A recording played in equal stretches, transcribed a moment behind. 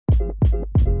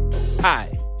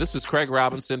Hi, this is Craig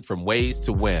Robinson from Ways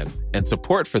to Win, and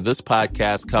support for this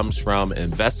podcast comes from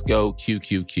Invesco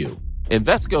QQQ.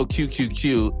 Invesco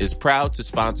QQQ is proud to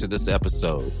sponsor this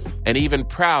episode, and even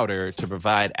prouder to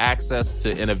provide access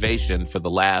to innovation for the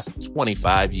last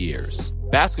 25 years.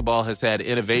 Basketball has had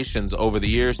innovations over the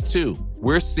years, too.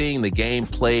 We're seeing the game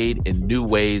played in new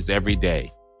ways every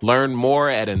day. Learn more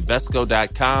at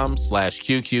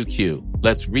Invesco.com/QQQ.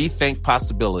 Let's rethink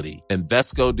possibility.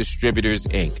 Invesco Distributors,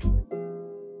 Inc.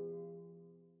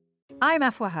 I'm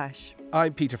Afua Hirsch.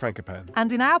 I'm Peter Frankopan.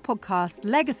 And in our podcast,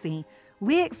 Legacy,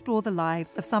 we explore the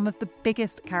lives of some of the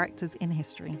biggest characters in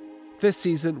history. This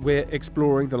season, we're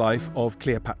exploring the life of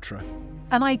Cleopatra.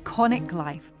 An iconic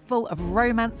life full of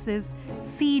romances,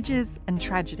 sieges, and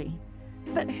tragedy.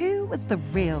 But who was the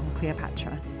real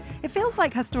Cleopatra? It feels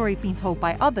like her story's been told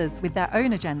by others with their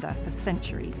own agenda for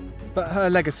centuries. But her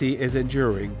legacy is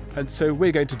enduring, and so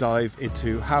we're going to dive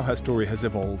into how her story has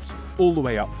evolved all the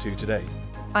way up to today.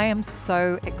 I am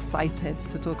so excited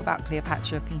to talk about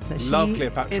Cleopatra, Peter. Love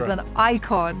Cleopatra. She is an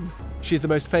icon. She's the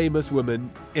most famous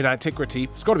woman in antiquity.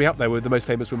 It's got to be up there with the most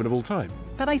famous women of all time.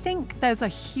 But I think there's a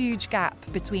huge gap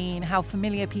between how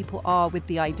familiar people are with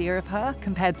the idea of her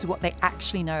compared to what they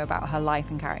actually know about her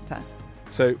life and character.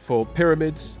 So for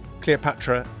Pyramids,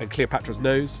 Cleopatra and Cleopatra's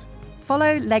Nose,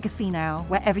 follow Legacy now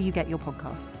wherever you get your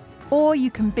podcasts. Or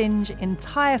you can binge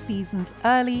entire seasons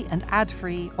early and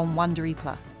ad-free on Wondery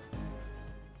Plus.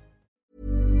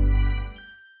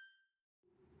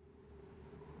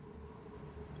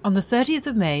 On the 30th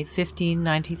of May,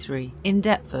 1593, in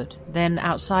Deptford, then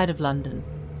outside of London,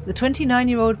 the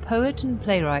 29-year-old poet and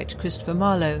playwright Christopher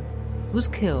Marlowe was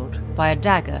killed by a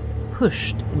dagger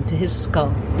pushed into his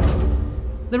skull.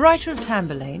 The writer of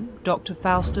Tamburlaine, Dr.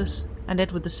 Faustus, and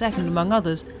Edward II, among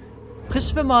others,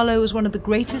 Christopher Marlowe was one of the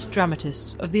greatest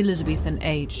dramatists of the Elizabethan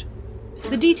age.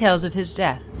 The details of his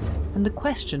death and the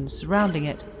questions surrounding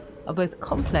it are both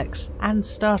complex and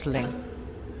startling.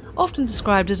 Often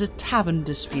described as a tavern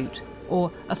dispute or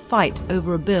a fight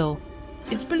over a bill,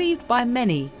 it's believed by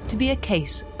many to be a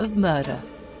case of murder,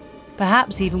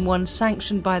 perhaps even one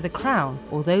sanctioned by the Crown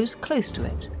or those close to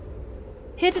it.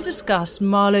 Here to discuss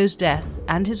Marlowe's death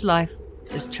and his life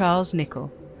is Charles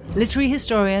Nicholl, literary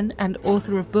historian and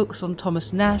author of books on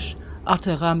Thomas Nashe,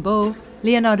 Arthur Rimbaud,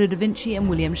 Leonardo da Vinci and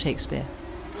William Shakespeare.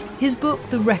 His book,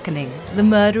 The Reckoning, The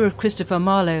Murder of Christopher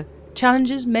Marlowe,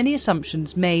 challenges many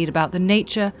assumptions made about the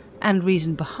nature and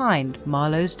reason behind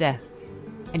Marlowe's death.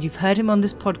 And you've heard him on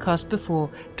this podcast before,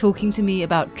 talking to me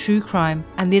about true crime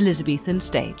and the Elizabethan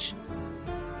stage.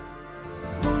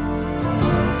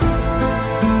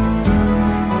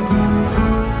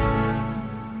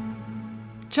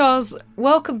 Charles,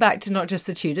 welcome back to Not Just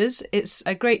the Tudors. It's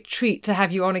a great treat to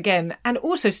have you on again, and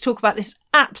also to talk about this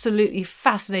absolutely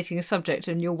fascinating subject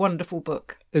in your wonderful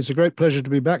book. It's a great pleasure to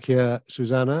be back here,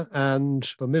 Susanna, and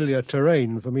familiar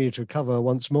terrain for me to cover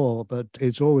once more, but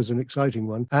it's always an exciting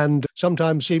one, and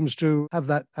sometimes seems to have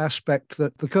that aspect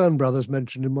that the Coen brothers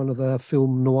mentioned in one of their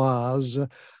film noirs,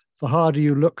 the harder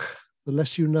you look, the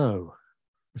less you know.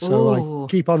 So I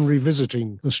keep on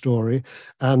revisiting the story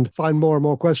and find more and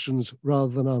more questions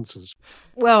rather than answers.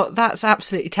 Well, that's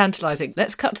absolutely tantalising.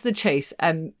 Let's cut to the chase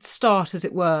and start, as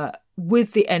it were,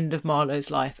 with the end of Marlowe's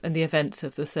life and the events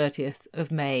of the 30th of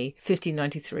May,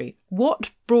 1593.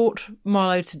 What brought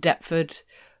Marlowe to Deptford?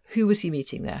 Who was he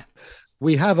meeting there?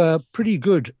 We have a pretty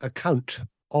good account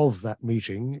of that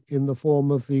meeting in the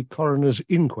form of the coroner's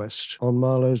inquest on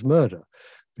Marlowe's murder,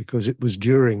 because it was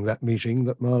during that meeting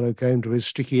that Marlowe came to his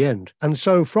sticky end. And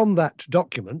so from that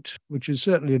document, which is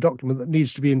certainly a document that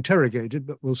needs to be interrogated,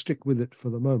 but we'll stick with it for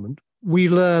the moment, we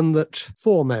learn that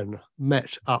 4 men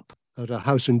met up at a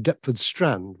house in Deptford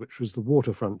Strand, which was the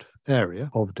waterfront area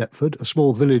of Deptford, a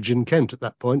small village in Kent at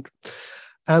that point.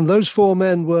 And those 4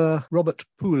 men were Robert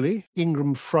Pooley,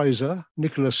 Ingram Fraser,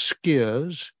 Nicholas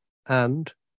Skeers,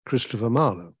 and Christopher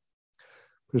Marlowe.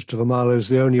 Christopher Marlowe is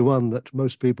the only one that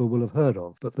most people will have heard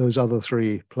of, but those other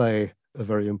 3 play a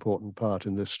very important part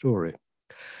in this story.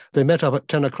 They met up at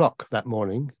 10 o'clock that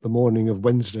morning, the morning of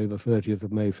Wednesday, the 30th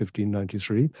of May,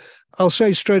 1593. I'll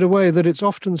say straight away that it's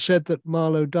often said that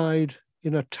Marlowe died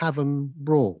in a tavern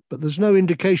brawl, but there's no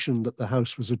indication that the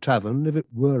house was a tavern. If it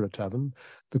were a tavern,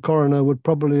 the coroner would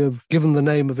probably have given the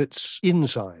name of its inn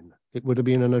sign. It would have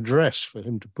been an address for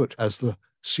him to put as the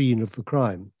scene of the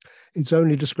crime. It's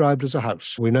only described as a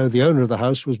house. We know the owner of the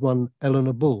house was one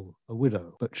Eleanor Bull, a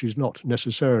widow, but she's not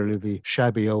necessarily the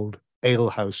shabby old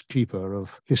alehouse keeper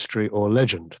of history or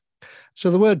legend.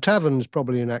 So the word tavern is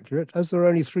probably inaccurate, as there are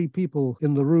only 3 people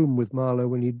in the room with Marlowe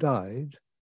when he died.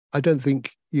 I don't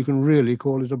think you can really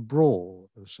call it a brawl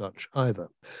as such either.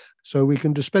 So we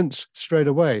can dispense straight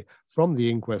away from the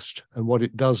inquest and what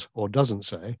it does or doesn't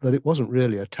say that it wasn't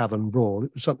really a tavern brawl.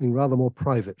 It was something rather more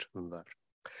private than that.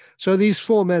 So these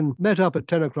four men met up at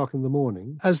 10 o'clock in the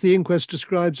morning. As the inquest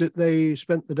describes it, they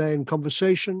spent the day in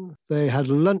conversation. They had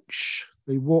lunch.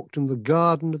 They walked in the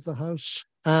garden of the house.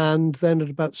 And then at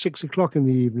about 6 o'clock in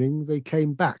the evening, they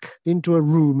came back into a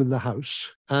room in the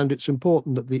house. And it's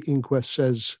important that the inquest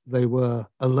says they were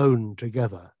alone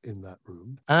together in that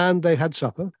room. And they had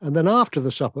supper. And then after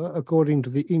the supper, according to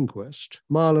the inquest,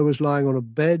 Marlowe was lying on a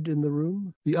bed in the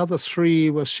room. The other three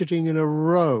were sitting in a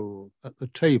row at the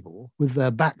table with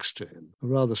their backs to him. A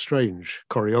rather strange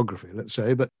choreography, let's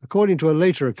say. But according to a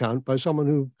later account by someone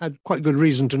who had quite good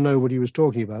reason to know what he was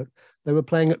talking about, they were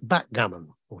playing at backgammon,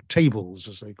 or tables,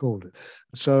 as they called it.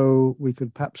 So we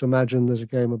could perhaps imagine there's a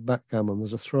game of backgammon,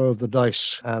 there's a throw of the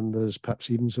dice, and there's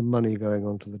perhaps even some money going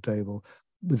onto the table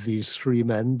with these three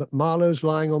men, but Marlowe's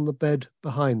lying on the bed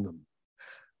behind them.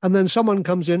 And then someone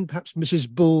comes in, perhaps Mrs.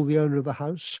 Bull, the owner of the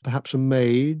house, perhaps a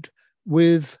maid,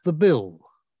 with the bill,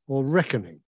 or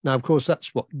reckoning. Now, of course,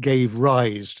 that's what gave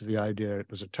rise to the idea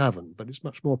it was a tavern, but it's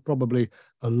much more probably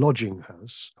a lodging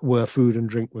house where food and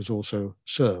drink was also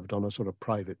served on a sort of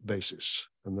private basis,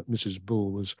 and that Mrs.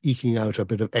 Bull was eking out a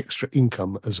bit of extra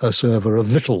income as a server of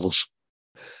victuals.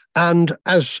 And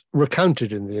as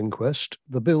recounted in the inquest,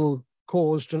 the bill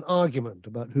caused an argument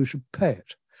about who should pay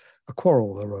it. A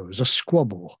quarrel arose, a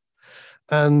squabble.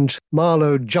 And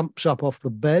Marlowe jumps up off the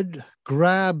bed,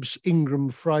 grabs Ingram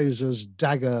Fraser's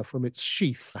dagger from its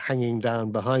sheath hanging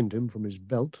down behind him from his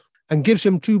belt, and gives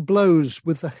him 2 blows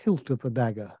with the hilt of the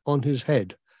dagger on his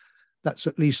head. That's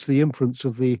at least the inference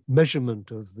of the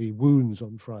measurement of the wounds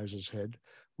on Fraser's head,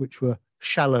 which were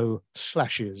shallow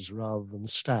slashes rather than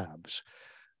stabs.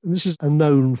 And this is a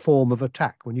known form of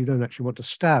attack. When you don't actually want to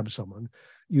stab someone,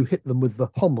 you hit them with the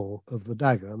pommel of the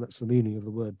dagger, and that's the meaning of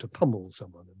the word to pummel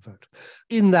someone, in fact.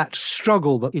 In that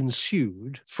struggle that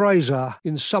ensued, Fraser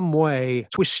in some way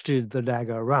twisted the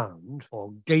dagger around,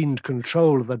 or gained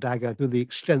control of the dagger to the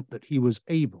extent that he was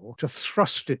able to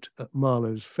thrust it at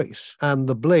Marlowe's face, and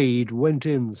the blade went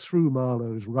in through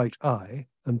Marlowe's right eye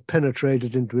and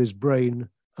penetrated into his brain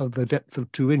of the depth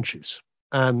of 2 inches.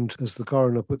 And, as the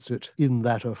coroner puts it, in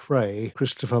that affray,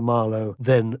 Christopher Marlowe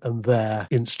then and there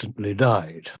instantly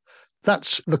died.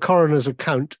 That's the coroner's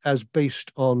account as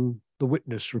based on the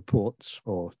witness reports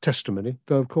or testimony,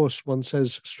 though, of course, one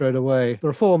says straight away, there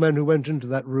are 4 men who went into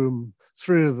that room.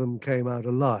 3 of them came out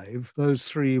alive. Those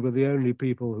 3 were the only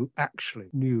people who actually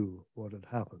knew what had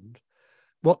happened.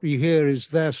 What we hear is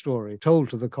their story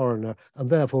told to the coroner and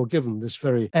therefore given this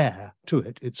very air to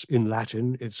it. It's in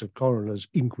Latin, it's a coroner's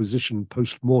inquisition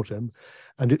post-mortem,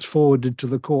 and it's forwarded to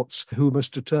the courts who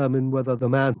must determine whether the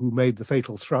man who made the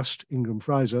fatal thrust, Ingram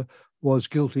Fraser, was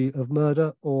guilty of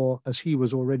murder or, as he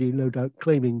was already no doubt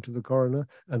claiming to the coroner,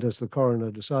 and as the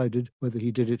coroner decided, whether he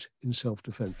did it in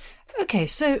self-defence. Okay,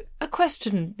 so a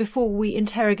question before we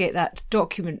interrogate that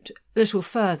document a little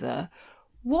further.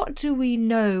 What do we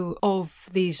know of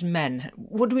these men?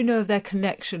 What do we know of their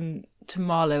connection to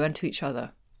Marlowe and to each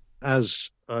other? As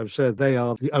I've said, they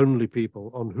are the only people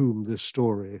on whom this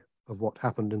story of what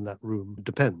happened in that room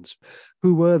depends.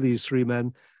 Who were these 3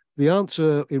 men? The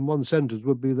answer in one sentence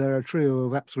would be they're a trio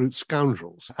of absolute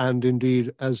scoundrels. And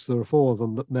indeed, as there are 4 of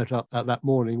them that met up at that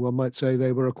morning, one might say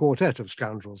they were a quartet of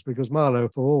scoundrels, because Marlowe,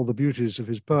 for all the beauties of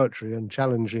his poetry and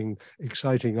challenging,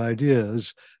 exciting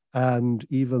ideas, and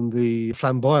even the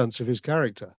flamboyance of his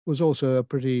character, was also a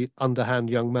pretty underhand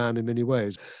young man in many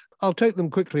ways. I'll take them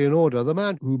quickly in order. The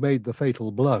man who made the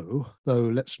fatal blow, though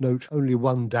let's note only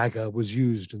 1 dagger was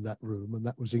used in that room, and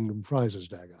that was Ingram Fraser's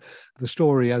dagger. The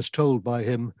story as told by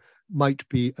him might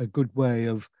be a good way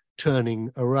of turning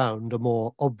around a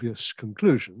more obvious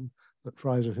conclusion that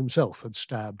Fraser himself had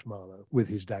stabbed Marlowe with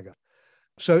his dagger.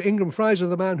 So Ingram Fraser,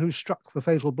 the man who struck the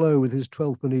fatal blow with his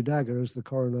 12-penny dagger, as the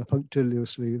coroner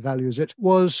punctiliously values it,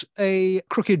 was a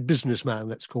crooked businessman,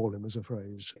 let's call him as a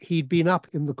phrase. He'd been up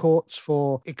in the courts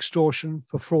for extortion,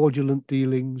 for fraudulent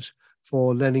dealings,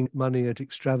 for lending money at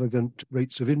extravagant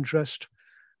rates of interest.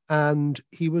 And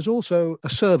he was also a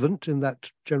servant, in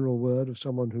that general word of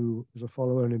someone who was a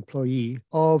follower and employee,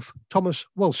 of Thomas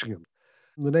Walsingham.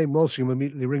 The name Walsingham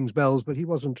immediately rings bells, but he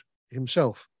wasn't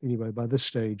himself, anyway, by this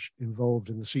stage, involved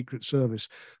in the Secret Service,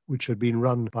 which had been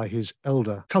run by his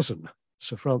elder cousin,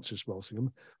 Sir Francis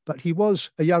Walsingham. But he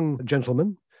was a young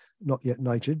gentleman, not yet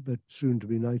knighted, but soon to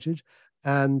be knighted,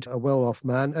 and a well-off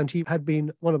man, and he had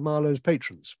been one of Marlowe's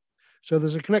patrons. So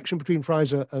there's a connection between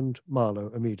Fraser and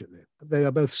Marlowe immediately. They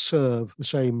both serve the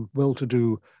same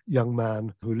well-to-do young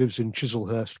man who lives in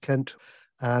Chislehurst, Kent,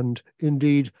 And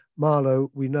indeed,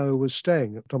 Marlowe, we know, was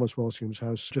staying at Thomas Walsingham's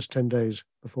house just 10 days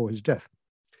before his death.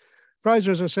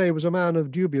 Fraser, as I say, was a man of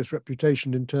dubious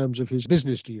reputation in terms of his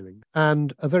business dealing,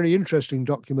 and a very interesting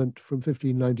document from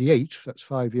 1598, that's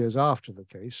 5 years after the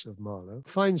case of Marlowe,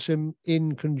 finds him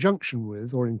in conjunction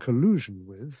with, or in collusion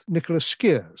with, Nicholas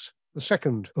Skeers, the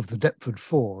second of the Deptford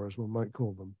Four, as one might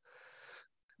call them.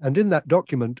 And in that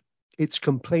document, it's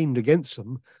complained against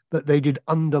them that they did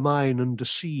undermine and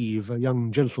deceive a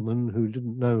young gentleman who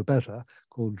didn't know better,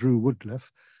 called Drew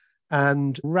Woodliffe,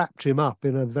 and wrapped him up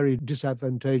in a very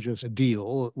disadvantageous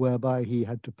deal whereby he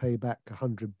had to pay back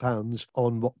 £100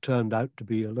 on what turned out to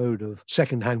be a load of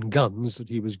second-hand guns that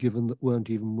he was given that weren't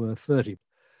even worth 30.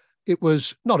 It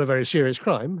was not a very serious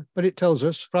crime, but it tells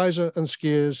us Fraser and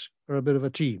Skeers are a bit of a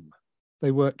team.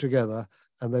 They work together,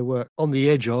 and they work on the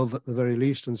edge of, at the very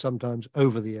least, and sometimes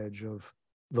over the edge of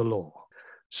the law.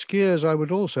 Skeers, I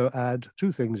would also add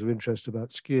two things of interest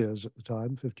about Skeers at the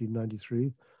time,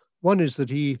 1593. One is that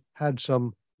he had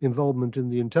some involvement in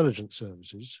the intelligence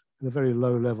services, in a very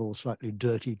low level, slightly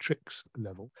dirty tricks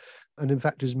level, and in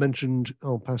fact is mentioned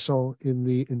en passant in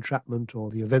the entrapment or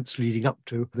the events leading up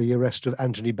to the arrest of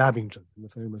Anthony Babington, in the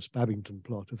famous Babington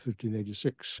plot of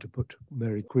 1586 to put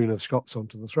Mary Queen of Scots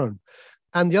onto the throne.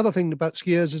 And the other thing about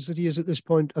Skeers is that he is at this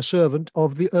point a servant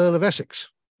of the Earl of Essex,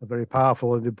 a very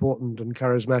powerful and important and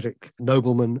charismatic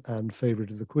nobleman and favourite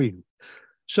of the Queen.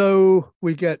 So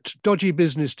we get dodgy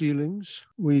business dealings,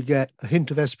 we get a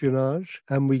hint of espionage,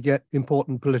 and we get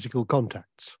important political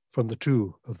contacts from the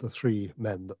two of the three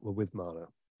men that were with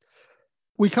Marlowe.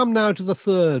 We come now to the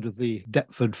third of the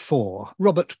Deptford Four,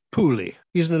 Robert Pooley.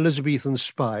 He's an Elizabethan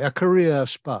spy, a career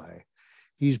spy.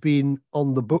 He's been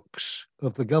on the books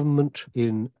of the government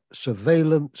in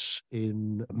surveillance,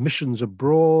 in missions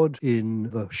abroad, in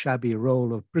the shabby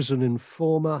role of prison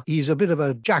informer. He's a bit of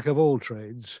a jack of all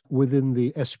trades within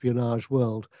the espionage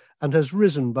world and has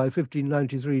risen by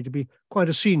 1593 to be quite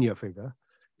a senior figure,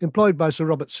 employed by Sir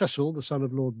Robert Cecil, the son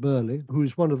of Lord Burleigh,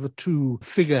 who's one of the two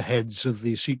figureheads of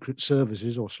the secret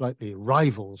services, or slightly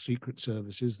rival secret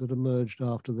services, that emerged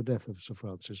after the death of Sir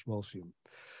Francis Walsingham.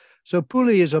 So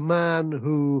Pooley is a man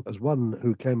who, as one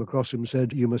who came across him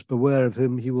said, you must beware of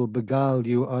him, he will beguile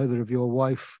you either of your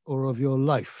wife or of your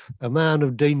life. A man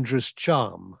of dangerous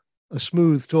charm, a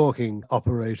smooth-talking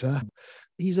operator.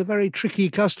 He's a very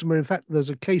tricky customer. In fact, there's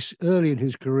a case early in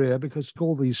his career, because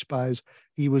all these spies,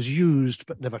 he was used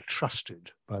but never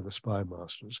trusted by the spy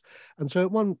masters. And so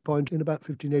at one point in about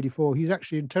 1584, he's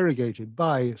actually interrogated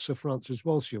by Sir Francis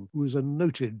Walsingham, who was a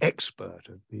noted expert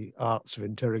at the arts of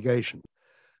interrogation.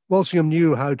 Walsingham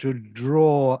knew how to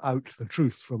draw out the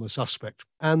truth from a suspect,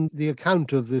 and the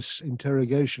account of this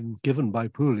interrogation given by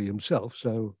Pooley himself,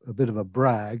 so a bit of a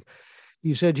brag,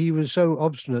 he said he was so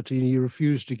obstinate he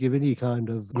refused to give any kind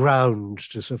of ground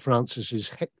to Sir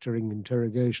Francis's hectoring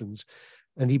interrogations,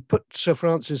 and he put Sir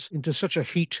Francis into such a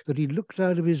heat that he looked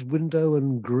out of his window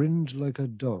and grinned like a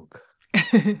dog.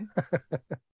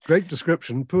 Great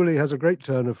description. Pooley has a great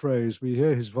turn of phrase. We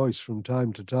hear his voice from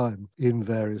time to time in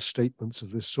various statements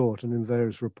of this sort and in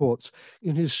various reports.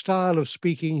 In his style of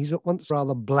speaking, he's at once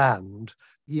rather bland.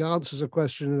 He answers a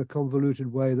question in a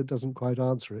convoluted way that doesn't quite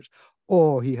answer it.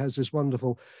 Or he has this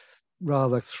wonderful,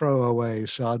 rather throwaway,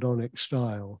 sardonic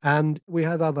style. And we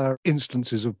had other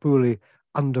instances of Pooley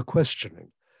under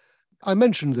questioning. I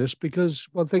mentioned this because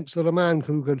one thinks that a man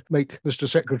who could make Mr.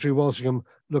 Secretary Walsingham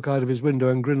look out of his window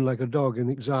and grin like a dog in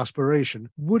exasperation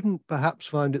wouldn't perhaps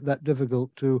find it that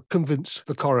difficult to convince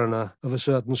the coroner of a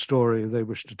certain story they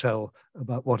wish to tell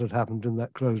about what had happened in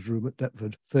that closed room at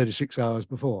Deptford 36 hours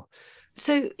before.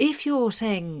 So if you're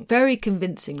saying very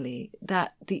convincingly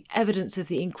that the evidence of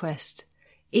the inquest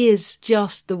is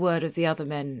just the word of the other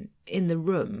men in the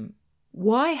room,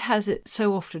 why has it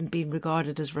so often been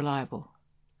regarded as reliable?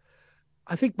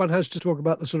 I think one has to talk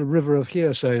about the sort of river of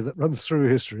hearsay that runs through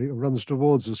history or runs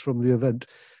towards us from the event.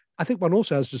 I think one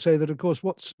also has to say that, of course,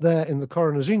 what's there in the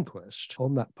coroner's inquest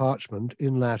on that parchment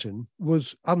in Latin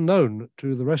was unknown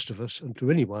to the rest of us and to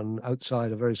anyone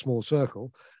outside a very small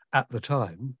circle at the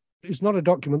time. It's not a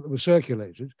document that was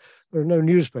circulated. There are no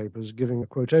newspapers giving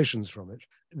quotations from it.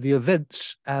 The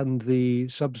events and the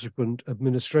subsequent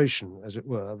administration, as it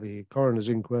were, the coroner's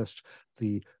inquest,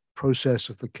 the process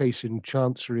of the case in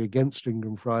Chancery against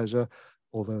Ingram Fraser,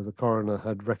 although the coroner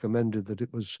had recommended that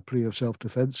it was a plea of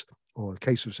self-defence or a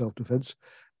case of self-defence,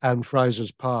 and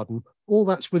Fraser's pardon, all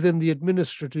that's within the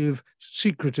administrative,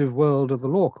 secretive world of the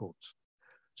law courts.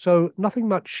 So nothing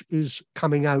much is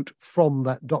coming out from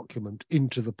that document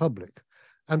into the public.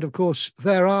 And of course,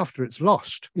 thereafter it's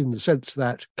lost in the sense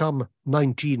that come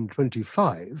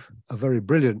 1925, a very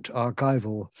brilliant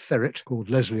archival ferret called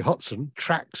Leslie Hodson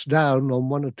tracks down on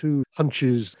one or two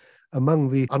hunches among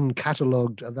the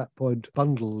uncatalogued, at that point,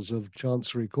 bundles of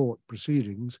Chancery Court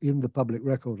proceedings in the Public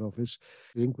Record Office,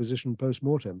 the Inquisition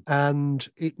post-mortem. And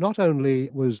it not only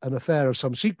was an affair of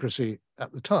some secrecy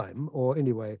at the time, or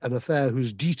anyway, an affair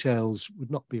whose details would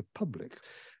not be public,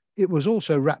 it was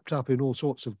also wrapped up in all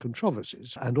sorts of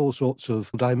controversies and all sorts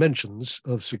of dimensions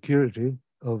of security,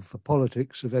 of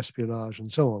politics, of espionage,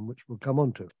 and so on, which we'll come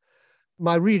on to.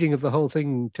 My reading of the whole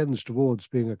thing tends towards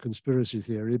being a conspiracy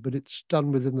theory, but it's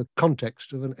done within the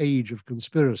context of an age of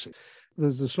conspiracy.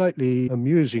 There's a slightly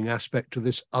amusing aspect to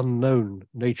this unknown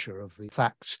nature of the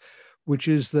facts, which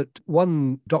is that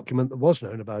one document that was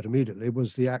known about immediately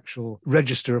was the actual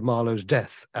register of Marlowe's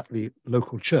death at the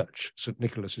local church, St.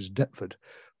 Nicholas's, Deptford.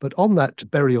 But on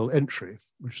that burial entry,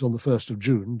 which was on the 1st of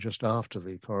June, just after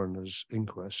the coroner's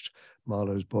inquest,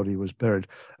 Marlowe's body was buried.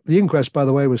 The inquest, by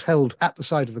the way, was held at the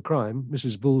site of the crime,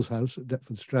 Mrs. Bull's house at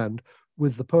Deptford Strand,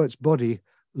 with the poet's body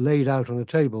laid out on a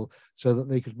table so that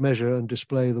they could measure and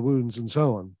display the wounds and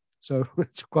so on. So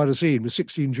it's quite a scene with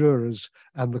 16 jurors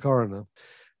and the coroner.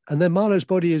 And then Marlowe's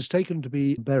body is taken to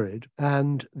be buried,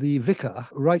 and the vicar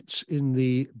writes in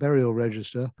the burial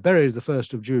register, buried the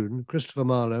 1st of June, Christopher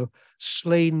Marlowe,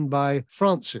 slain by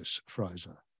Francis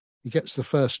Fraser. He gets the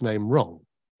first name wrong,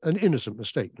 an innocent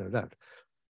mistake, no doubt.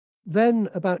 Then,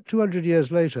 about 200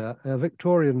 years later, a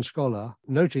Victorian scholar,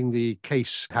 noting the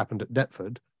case happened at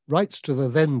Deptford, writes to the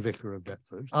then vicar of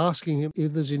Deptford, asking him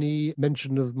if there's any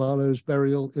mention of Marlowe's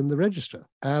burial in the register.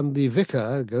 And the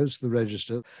vicar goes to the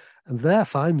register and there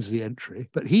finds the entry,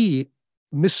 but he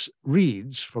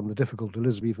misreads from the difficult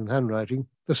Elizabethan handwriting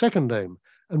the second name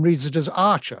and reads it as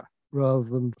Archer rather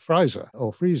than Fraser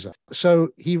or Freezer. So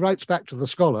he writes back to the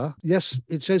scholar, yes,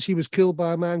 it says he was killed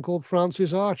by a man called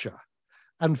Francis Archer.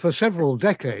 And for several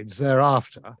decades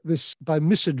thereafter, this by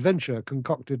misadventure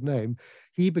concocted name,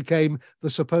 he became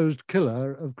the supposed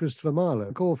killer of Christopher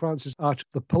Marlowe. Call Francis Archer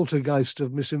the poltergeist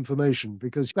of misinformation,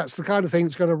 because that's the kind of thing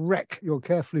that's going to wreck your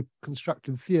carefully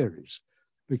constructed theories.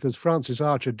 Because Francis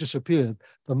Archer disappeared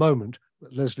the moment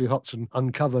that Leslie Hodson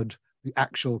uncovered the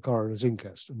actual coroner's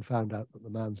inquest and found out that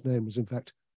the man's name was in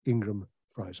fact Ingram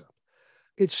Fraser.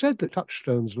 It's said that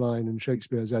Touchstone's line in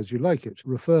Shakespeare's As You Like It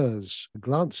refers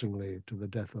glancingly to the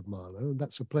death of Marlowe, and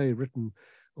that's a play written,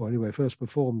 or anyway, first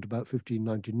performed about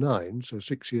 1599, so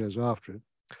 6 years after it,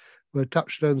 where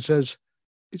Touchstone says,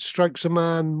 it strikes a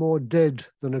man more dead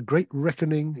than a great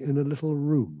reckoning in a little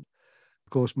room.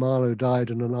 Of course, Marlowe died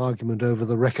in an argument over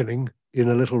the reckoning in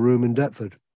a little room in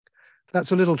Deptford.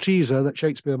 That's a little teaser that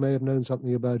Shakespeare may have known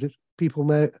something about it. People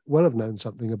may well have known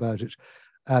something about it.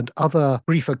 And other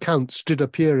brief accounts did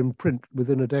appear in print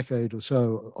within a decade or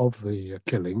so of the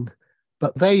killing,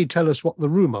 but they tell us what the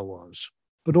rumour was.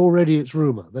 But already it's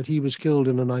rumour that he was killed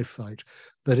in a knife fight,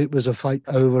 that it was a fight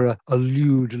over a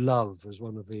lewd love, as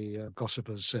one of the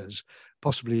gossipers says,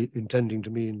 possibly intending to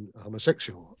mean a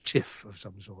homosexual tiff of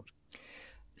some sort.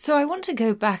 So I want to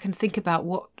go back and think about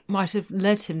what might have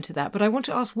led him to that, but I want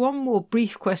to ask one more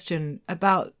brief question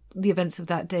about the events of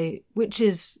that day, which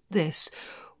is this.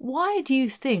 Why do you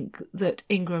think that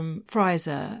Ingram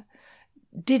Fraser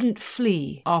didn't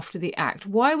flee after the act?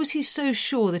 Why was he so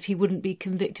sure that he wouldn't be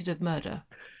convicted of murder?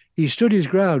 He stood his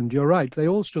ground, you're right. They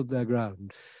all stood their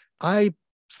ground. I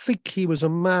think he was a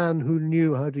man who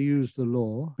knew how to use the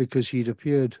law because he'd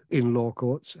appeared in law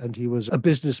courts and he was a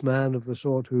businessman of the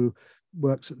sort who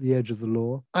works at the edge of the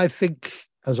law. I think,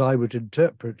 as I would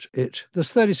interpret it,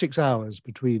 there's 36 hours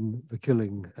between the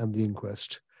killing and the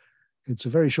inquest. It's a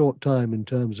very short time in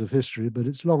terms of history, but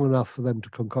it's long enough for them to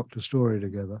concoct a story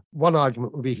together. One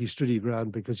argument would be he stood his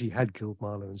ground because he had killed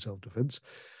Marlowe in self-defense.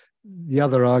 The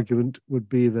other argument would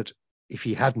be that if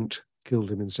he hadn't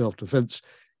killed him in self-defense,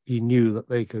 he knew that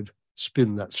they could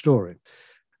spin that story.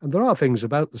 And there are things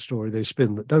about the story they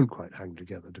spin that don't quite hang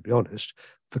together, to be honest.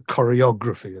 The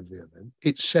choreography of the event.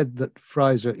 It's said that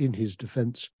Fraser, in his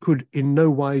defense, could in no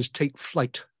wise take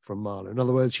flight from Marlowe. In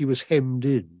other words, he was hemmed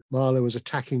in. Marlowe was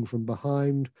attacking from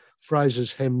behind.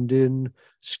 Fraser's hemmed in.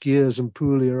 Skeers and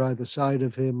Pooley are either side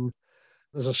of him.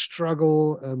 There's a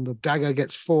struggle and the dagger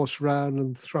gets forced round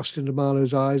and thrust into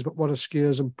Marlowe's eyes. But what are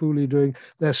Skeers and Pooley doing?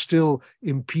 They're still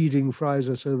impeding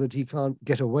Fraser so that he can't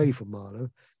get away from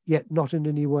Marlowe, yet not in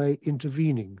any way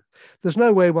intervening. There's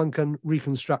no way one can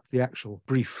reconstruct the actual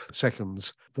brief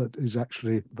seconds that is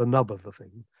actually the nub of the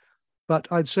thing. But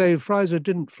I'd say Fraser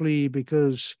didn't flee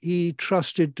because he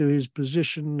trusted to his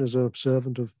position as a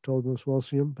servant of Ptolemus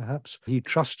Walsingham, perhaps. He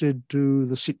trusted to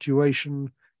the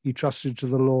situation. he trusted to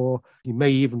the law. He may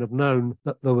even have known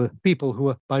that there were people who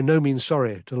were by no means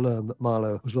sorry to learn that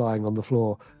Marlowe was lying on the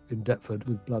floor in Deptford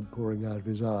with blood pouring out of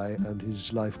his eye and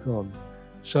his life gone.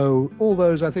 So all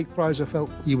those, I think Fraser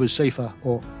felt he was safer,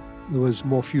 or there was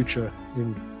more future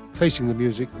in facing the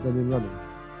music than in running.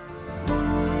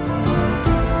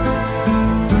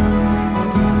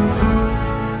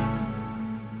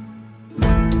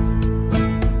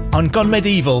 On Gone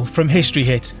Medieval from History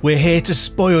Hit, we're here to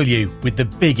spoil you with the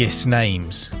biggest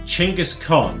names. Genghis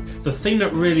Khan. The thing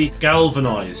that really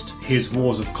galvanised his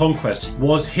wars of conquest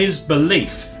was his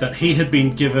belief that he had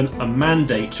been given a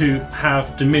mandate to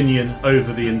have dominion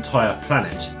over the entire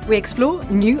planet. We explore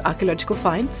new archaeological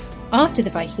finds. After the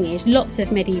Viking Age, lots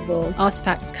of medieval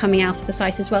artefacts coming out of the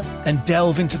site as well. And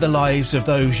delve into the lives of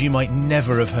those you might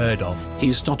never have heard of.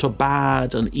 He's not a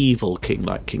bad and evil king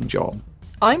like King John.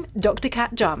 I'm Dr.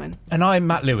 Kat Jarman. And I'm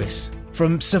Matt Lewis.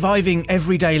 From surviving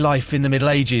everyday life in the Middle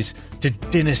Ages to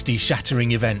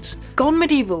dynasty-shattering events, Gone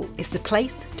Medieval is the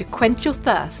place to quench your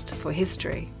thirst for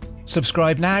history.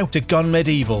 Subscribe now to Gone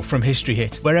Medieval from History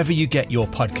Hit, wherever you get your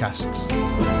podcasts.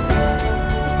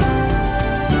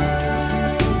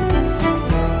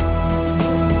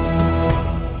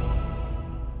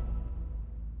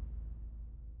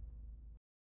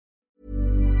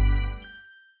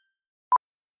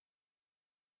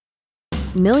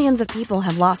 Millions of people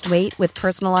have lost weight with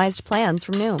personalized plans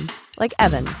from Noom. Like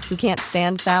Evan, who can't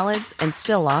stand salads and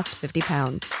still lost 50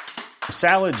 pounds.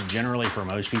 Salads generally for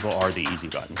most people are the easy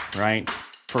button, right?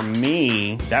 For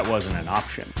me, that wasn't an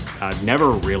option. I never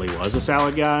really was a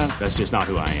salad guy. That's just not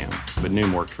who I am. But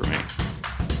Noom worked for me.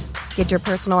 Get your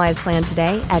personalized plan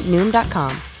today at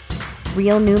Noom.com.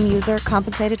 Real Noom user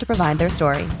compensated to provide their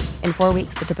story. In 4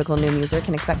 weeks, the typical Noom user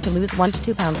can expect to lose 1 to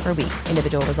 2 pounds per week.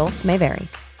 Individual results may vary.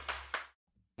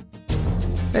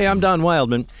 Hey, I'm Don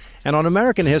Wildman, and on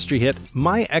American History Hit,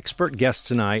 my expert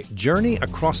guests and I journey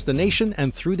across the nation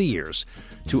and through the years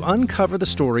to uncover the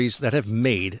stories that have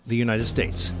made the United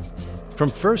States. From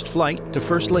first flight to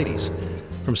first ladies,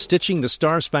 from stitching the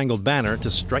Star-Spangled Banner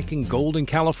to striking gold in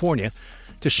California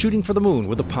to shooting for the moon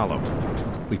with Apollo.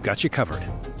 We've got you covered.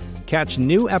 Catch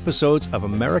new episodes of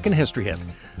American History Hit,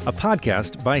 a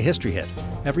podcast by History Hit,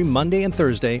 every Monday and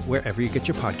Thursday wherever you get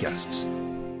your podcasts.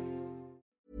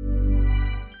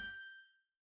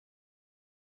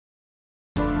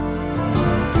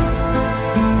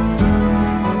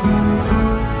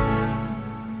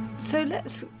 So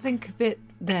let's think a bit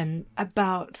then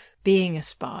about being a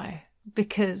spy,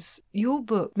 because your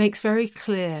book makes very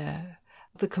clear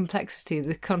the complexity,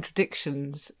 the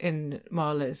contradictions in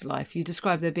Marlowe's life. You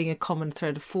describe there being a common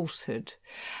thread of falsehood.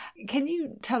 Can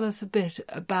you tell us a bit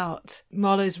about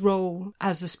Marlowe's role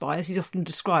as a spy, as he's often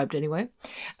described anyway,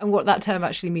 and what that term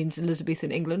actually means in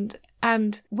Elizabethan England,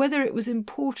 and whether it was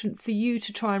important for you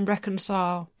to try and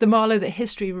reconcile the Marlowe that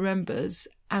history remembers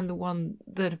and the one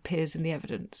that appears in the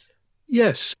evidence?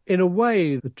 Yes, in a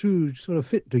way, the two sort of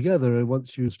fit together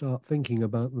once you start thinking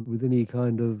about them with any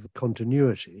kind of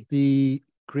continuity. The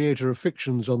creator of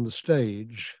fictions on the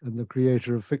stage and the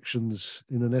creator of fictions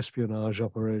in an espionage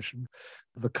operation,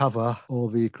 the cover or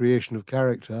the creation of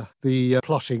character, the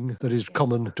plotting that is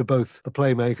common to both the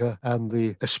playmaker and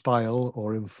the espial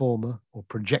or informer or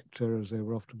projector, as they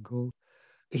were often called.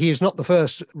 He is not the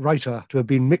first writer to have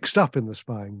been mixed up in the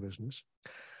spying business.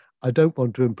 I don't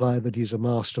want to imply that he's a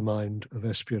mastermind of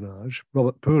espionage.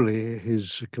 Robert Pooley,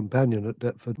 his companion at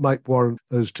Deptford, might warrant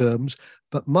those terms.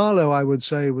 But Marlowe, I would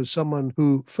say, was someone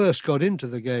who first got into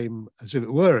the game as if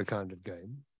it were a kind of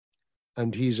game.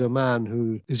 And he's a man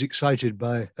who is excited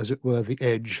by, as it were, the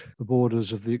edge, the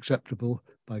borders of the acceptable,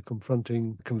 by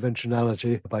confronting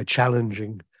conventionality, by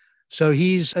challenging. So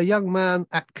he's a young man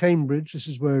at Cambridge. This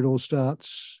is where it all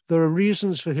starts. There are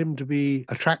reasons for him to be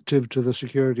attractive to the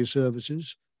security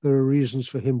services. There are reasons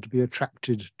for him to be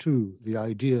attracted to the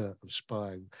idea of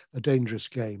spying, a dangerous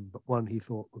game, but one he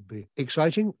thought would be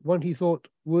exciting, one he thought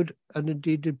would, and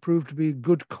indeed did prove to be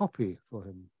good copy for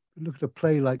him. Look at a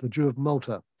play like The Jew of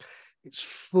Malta. It's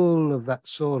full of that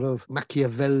sort of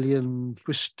Machiavellian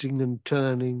twisting and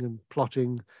turning and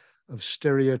plotting of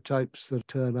stereotypes that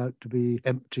turn out to be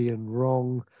empty and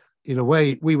wrong. In a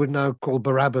way, we would now call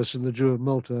Barabbas in The Jew of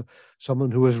Malta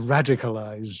someone who was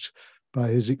radicalized by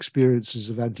his experiences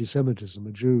of anti-Semitism,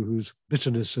 a Jew whose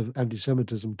bitterness of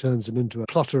anti-Semitism turns him into a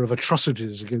plotter of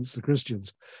atrocities against the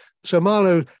Christians. So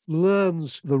Marlowe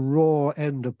learns the raw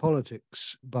end of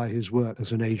politics by his work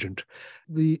as an agent.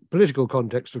 The political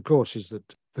context, of course, is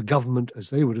that the government, as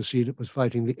they would have seen it, was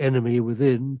fighting the enemy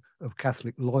within of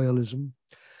Catholic loyalism.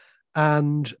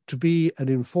 And to be an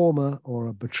informer or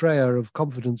a betrayer of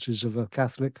confidences of a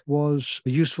Catholic was a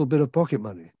useful bit of pocket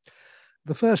money.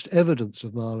 The first evidence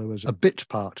of Marlowe as a bit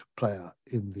part player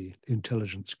in the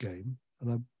intelligence game,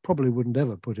 and I probably wouldn't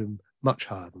ever put him much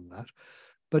higher than that,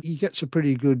 but he gets a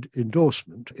pretty good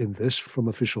endorsement in this from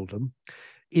officialdom.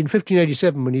 In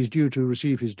 1587, when he's due to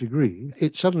receive his degree,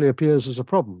 it suddenly appears as a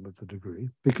problem with the degree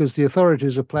because the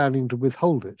authorities are planning to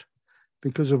withhold it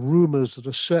because of rumours that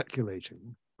are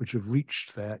circulating, which have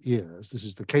reached their ears, this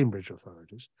is the Cambridge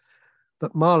authorities,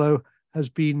 that Marlowe has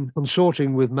been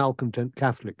consorting with malcontent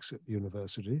Catholics at the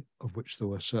university, of which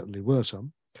there certainly were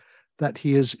some, that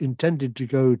he has intended to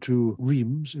go to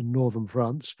Reims in northern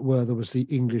France, where there was the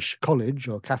English college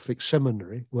or Catholic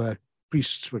seminary, where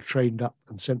priests were trained up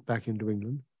and sent back into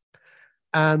England,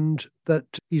 and that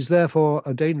he's therefore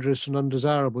a dangerous and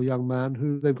undesirable young man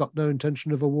who they've got no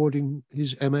intention of awarding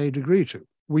his MA degree to.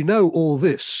 We know all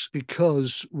this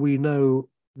because we know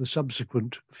the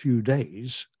subsequent few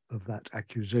days of that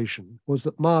accusation was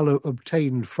that Marlowe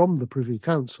obtained from the Privy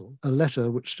Council a letter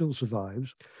which still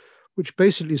survives, which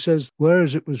basically says,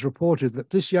 whereas it was reported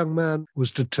that this young man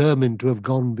was determined to have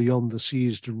gone beyond the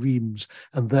seas to Reims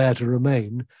and there to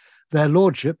remain, their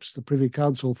lordships, the Privy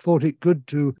Council, thought it good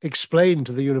to explain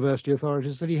to the university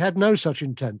authorities that he had no such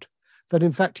intent, that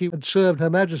in fact he had served Her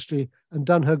Majesty and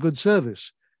done her good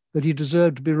service, that he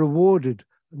deserved to be rewarded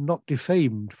and not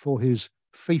defamed for his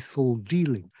faithful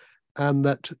dealing, and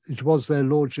that it was their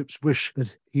lordships' wish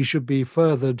that he should be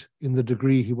furthered in the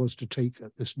degree he was to take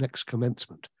at this next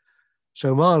commencement.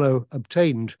 So Marlowe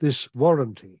obtained this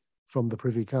warranty from the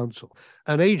Privy Council.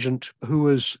 An agent who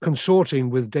was consorting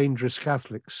with dangerous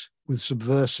Catholics, with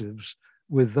subversives,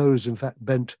 with those, in fact,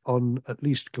 bent on at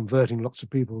least converting lots of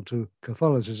people to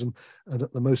Catholicism, and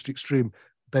at the most extreme,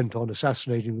 bent on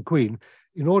assassinating the Queen,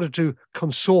 in order to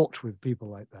consort with people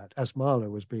like that, as Marlowe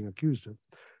was being accused of,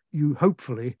 you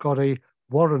hopefully got a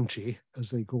warranty, as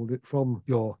they called it, from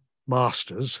your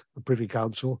masters, the Privy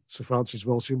Council, Sir Francis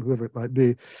Walsingham, whoever it might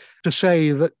be, to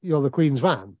say that you're the Queen's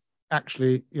man.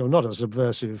 Actually, you're not a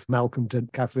subversive,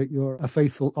 malcontent Catholic, you're a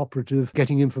faithful operative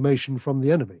getting information from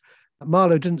the enemy.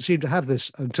 Marlowe didn't seem to have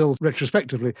this until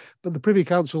retrospectively, but the Privy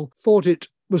Council thought it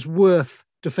was worth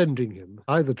defending him,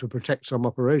 either to protect some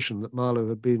operation that Marlowe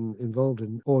had been involved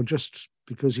in, or just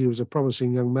because he was a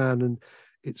promising young man and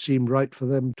it seemed right for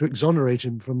them to exonerate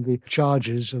him from the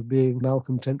charges of being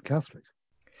malcontent Catholic.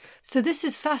 So this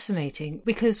is fascinating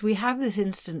because we have this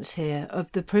instance here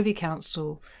of the Privy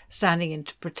Council standing in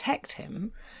to protect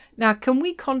him. Now, can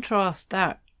we contrast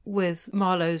that with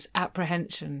Marlowe's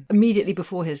apprehension immediately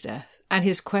before his death and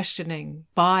his questioning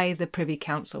by the Privy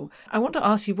Council? I want to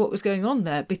ask you what was going on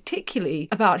there, particularly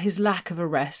about his lack of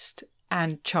arrest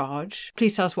and charge.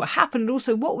 Please tell us what happened, and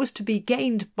also what was to be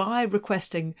gained by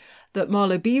requesting that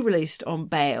Marlowe be released on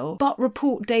bail, but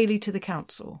report daily to the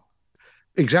council.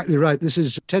 Exactly right. This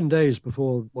is 10 days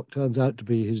before what turns out to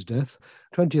be his death.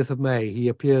 20th of May, he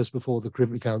appears before the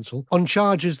Privy Council on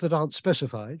charges that aren't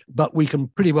specified, but we can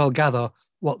pretty well gather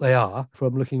what they are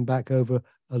from looking back over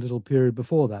a little period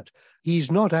before that.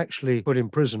 He's not actually put in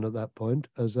prison at that point,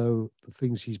 as though the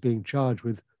things he's being charged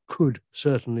with could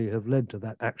certainly have led to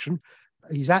that action.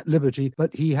 He's at liberty,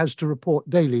 but he has to report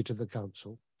daily to the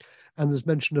council. And there's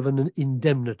mention of an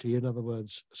indemnity, in other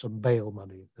words, some bail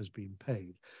money has been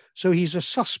paid. So he's a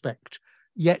suspect,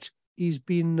 yet he's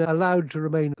been allowed to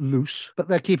remain loose, but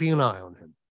they're keeping an eye on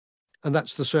him. And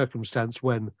that's the circumstance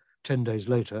when, 10 days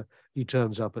later, he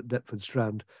turns up at Deptford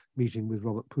Strand, meeting with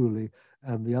Robert Pooley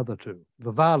and the other two.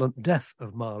 The violent death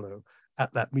of Marlowe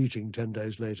at that meeting 10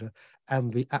 days later,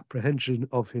 and the apprehension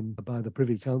of him by the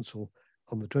Privy Council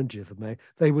on the 20th of May,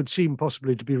 they would seem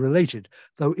possibly to be related,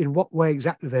 though in what way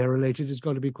exactly they are related is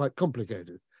going to be quite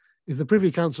complicated. If the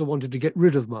Privy Council wanted to get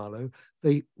rid of Marlowe,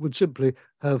 they would simply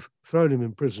have thrown him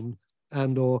in prison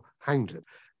and or hanged him.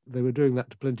 They were doing that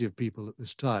to plenty of people at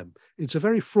this time. It's a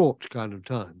very fraught kind of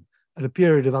time, and a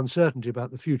period of uncertainty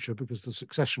about the future because the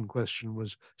succession question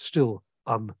was still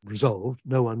unresolved.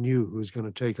 No one knew who was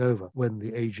going to take over when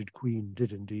the aged Queen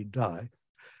did indeed die.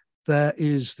 There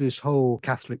is this whole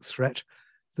Catholic threat.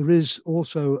 There is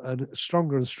also a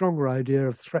stronger and stronger idea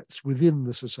of threats within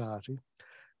the society,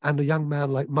 and a young man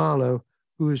like Marlowe,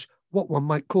 who is what one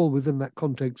might call within that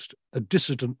context a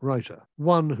dissident writer,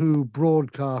 one who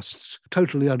broadcasts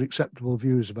totally unacceptable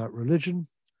views about religion,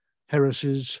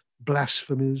 heresies,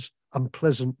 blasphemies,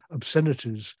 unpleasant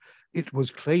obscenities. It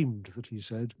was claimed that, he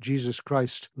said, Jesus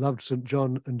Christ loved St.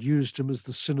 John and used him as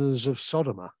the sinners of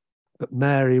Sodom. That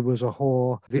Mary was a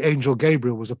whore. The angel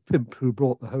Gabriel was a pimp who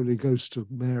brought the Holy Ghost to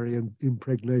Mary and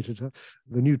impregnated her.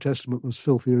 The New Testament was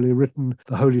filthily written.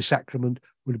 The Holy Sacrament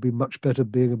would have been much better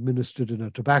being administered in a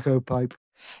tobacco pipe.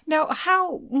 Now,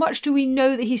 how much do we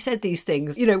know that he said these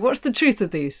things? You know, what's the truth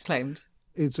of these claims?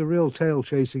 It's a real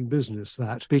tail-chasing business,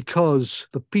 that, because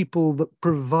the people that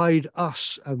provide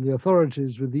us and the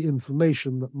authorities with the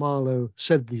information that Marlowe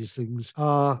said these things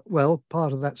are, well,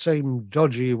 part of that same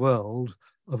dodgy world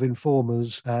of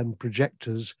informers and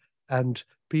projectors and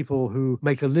people who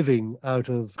make a living out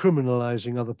of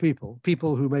criminalizing other people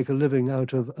who make a living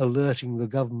out of alerting the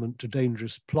government to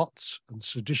dangerous plots and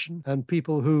sedition, and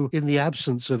people who, in the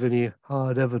absence of any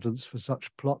hard evidence for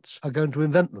such plots, are going to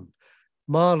invent them.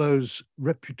 Marlowe's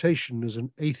reputation as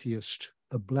an atheist,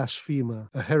 a blasphemer,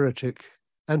 a heretic,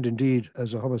 and indeed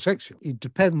as a homosexual, it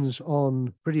depends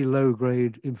on pretty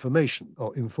low-grade information,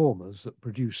 or informers that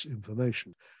produce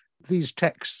information. These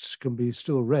texts can be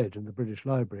still read in the British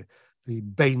Library. The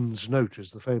Baines Note is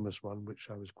the famous one, which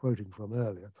I was quoting from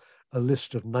earlier, a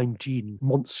list of 19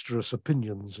 monstrous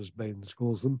opinions, as Baines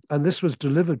calls them. And this was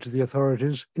delivered to the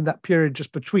authorities in that period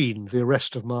just between the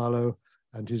arrest of Marlowe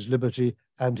and his liberty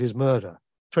and his murder.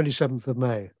 27th of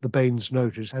May, the Baines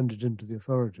Note is handed into the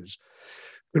authorities,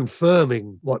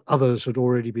 confirming what others had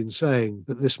already been saying,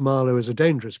 that this Marlowe is a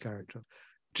dangerous character.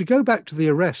 To go back to the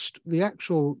arrest, the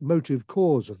actual motive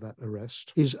cause of that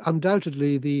arrest is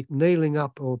undoubtedly the nailing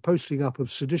up or posting up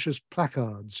of seditious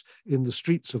placards in the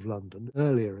streets of London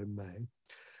earlier in May.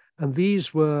 And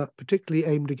these were particularly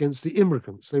aimed against the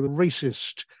immigrants. They were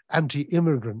racist,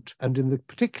 anti-immigrant. And in the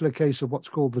particular case of what's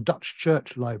called the Dutch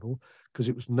Church libel, because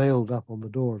it was nailed up on the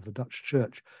door of the Dutch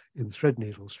Church in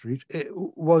Threadneedle Street, it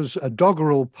was a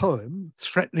doggerel poem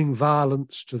threatening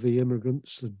violence to the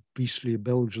immigrants, the beastly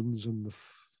Belgians and the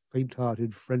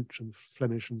faint-hearted French and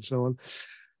Flemish and so on.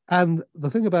 And the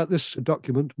thing about this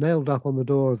document, nailed up on the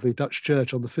door of the Dutch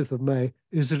Church on the 5th of May,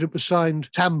 is that it was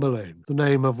signed Tamburlaine, the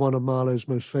name of one of Marlowe's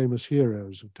most famous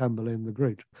heroes, of Tamburlaine the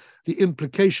Great. The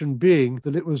implication being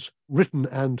that it was written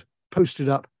and posted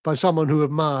up by someone who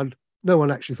admired, no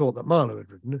one actually thought that Marlowe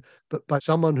had written it, but by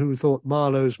someone who thought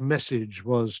Marlowe's message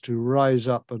was to rise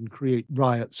up and create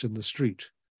riots in the street,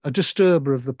 a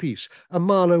disturber of the peace. And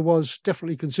Marlowe was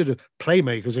definitely considered,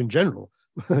 playmakers in general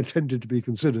tended to be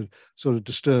considered sort of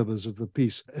disturbers of the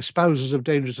peace, espousers of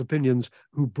dangerous opinions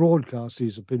who broadcast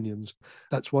these opinions.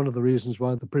 That's one of the reasons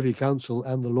why the Privy Council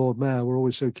and the Lord Mayor were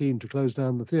always so keen to close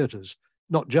down the theatres,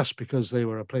 not just because they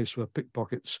were a place where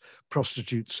pickpockets,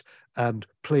 prostitutes and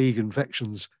plague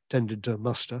infections tended to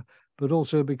muster, but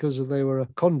also because they were a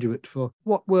conduit for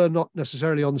what were not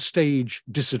necessarily on stage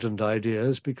dissident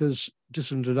ideas, because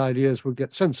dissident ideas would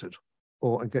get censored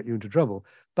or get you into trouble.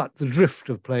 But the drift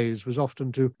of plays was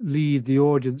often to lead the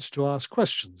audience to ask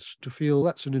questions, to feel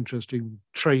that's an interesting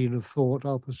train of thought,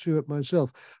 I'll pursue it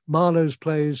myself. Marlowe's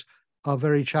plays are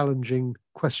very challenging,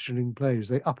 questioning plays.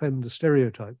 They upend the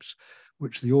stereotypes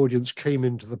which the audience came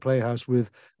into the playhouse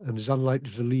with and is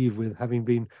unlikely to leave with, having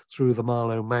been through the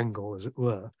Marlowe mangle, as it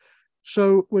were.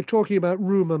 So we're talking about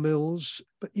rumour mills,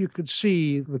 but you could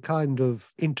see the kind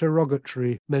of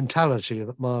interrogatory mentality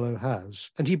that Marlowe has.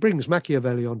 And he brings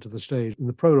Machiavelli onto the stage in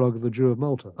the prologue of The Jew of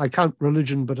Malta. I count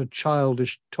religion but a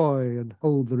childish toy, and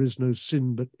hold there is no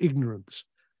sin but ignorance,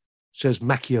 says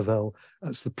Machiavel.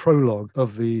 That's the prologue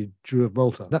of The Jew of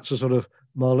Malta. That's a sort of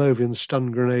Marlovian stun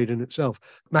grenade in itself.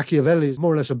 Machiavelli is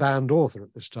more or less a banned author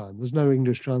at this time. There's no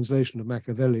English translation of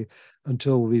Machiavelli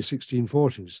until the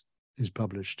 1640s. Is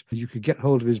published. You could get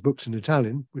hold of his books in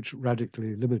Italian, which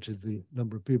radically limited the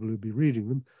number of people who'd be reading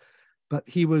them. But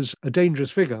he was a dangerous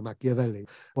figure, Machiavelli,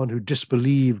 one who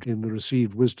disbelieved in the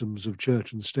received wisdoms of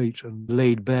church and state and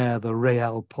laid bare the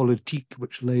realpolitik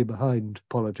which lay behind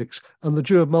politics. And The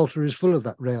Jew of Malta is full of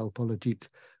that realpolitik.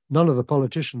 None of the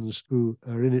politicians who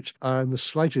are in it are in the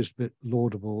slightest bit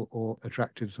laudable or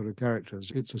attractive sort of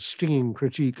characters. It's a stinging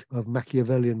critique of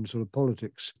Machiavellian sort of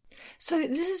politics. So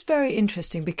this is very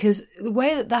interesting, because the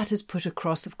way that that is put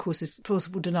across, of course, is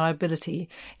plausible deniability.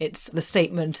 It's the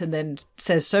statement and then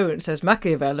says so, and it says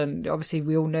Machiavel, and obviously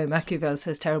we all know Machiavel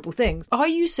says terrible things. Are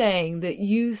you saying that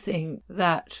you think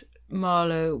that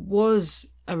Marlowe was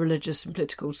a religious and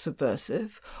political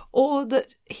subversive, or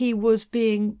that he was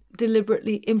being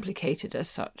deliberately implicated as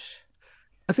such?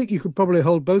 I think you could probably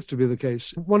hold both to be the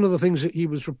case. One of the things that he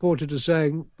was reported as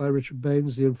saying by Richard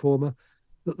Baines, the informer,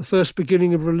 that the first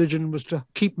beginning of religion was to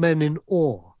keep men in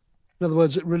awe. In other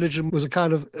words, that religion was a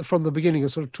kind of, from the beginning, a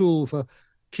sort of tool for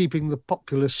keeping the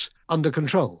populace under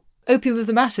control. Opium of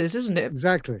the masses, isn't it?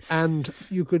 Exactly. And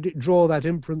you could draw that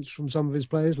inference from some of his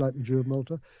plays, like The Jew of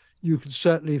Malta. You could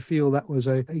certainly feel that was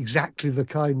exactly the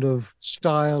kind of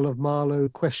style of Marlowe,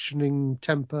 questioning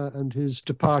temper and his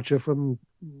departure from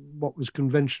what was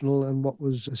conventional and what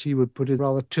was, as he would put it,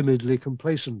 rather timidly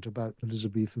complacent about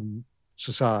Elizabethan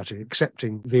society,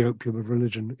 accepting the opium of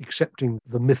religion, accepting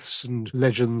the myths and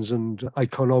legends and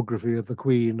iconography of the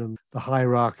Queen and the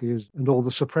hierarchies and all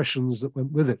the suppressions that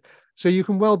went with it. So you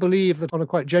can well believe that on a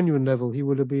quite genuine level, he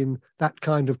would have been that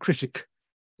kind of critic,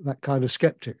 that kind of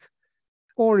skeptic.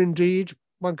 Or indeed,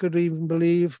 one could even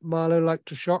believe Marlowe liked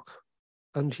to shock,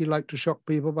 and he liked to shock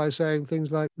people by saying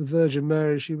things like, the Virgin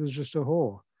Mary, she was just a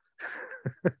whore.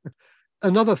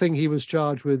 Another thing he was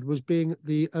charged with was being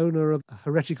the owner of a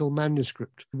heretical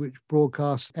manuscript which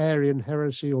broadcast Arian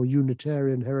heresy or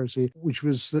Unitarian heresy, which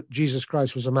was that Jesus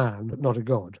Christ was a man, but not a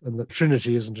God, and that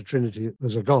Trinity isn't a Trinity.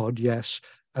 There's a God, yes,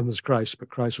 and there's Christ, but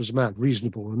Christ was a man.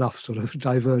 Reasonable enough sort of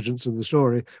divergence in the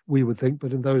story, we would think.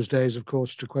 But in those days, of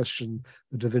course, to question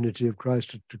the divinity of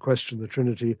Christ, to question the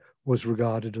Trinity, was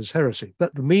regarded as heresy.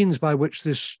 But the means by which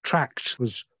this tract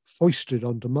was foisted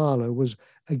onto Marlowe was,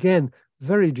 again,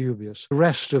 very dubious.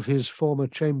 Arrest of his former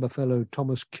chamber fellow,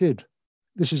 Thomas Kidd.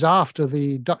 This is after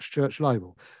the Dutch Church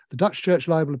libel. The Dutch Church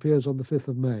libel appears on the 5th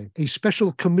of May. A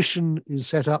special commission is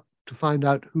set up to find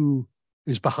out who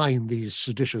is behind these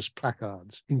seditious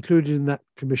placards. Included in that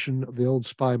commission of the old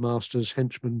spy master's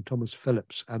henchman Thomas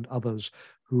Phillips and others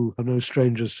who are no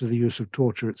strangers to the use of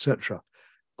torture, etc.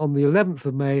 On the 11th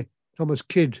of May, Thomas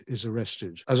Kidd is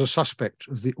arrested as a suspect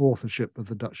of the authorship of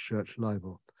the Dutch Church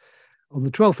libel. On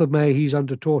the 12th of May, he's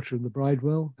under torture in the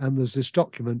Bridewell, and there's this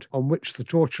document on which the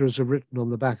torturers have written on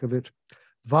the back of it,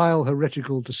 vile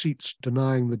heretical deceits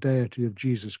denying the deity of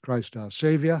Jesus Christ our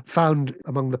Saviour, found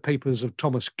among the papers of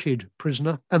Thomas Kidd,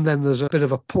 prisoner. And then there's a bit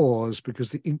of a pause because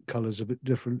the ink colour's a bit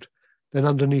different. Then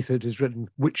underneath it is written,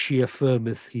 which he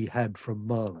affirmeth he had from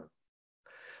Marlowe.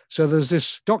 So there's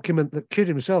this document that Kidd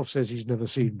himself says he's never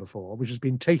seen before, which has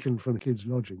been taken from Kidd's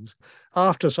lodgings.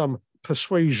 After some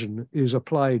persuasion is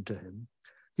applied to him,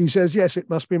 he says, yes, it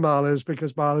must be Marlowe's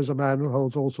because Marlowe's a man who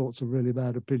holds all sorts of really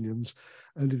bad opinions.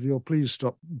 And if you'll please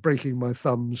stop breaking my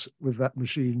thumbs with that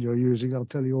machine you're using, I'll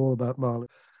tell you all about Marlowe.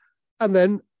 And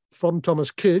then from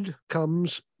Thomas Kidd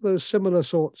comes those similar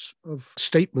sorts of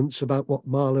statements about what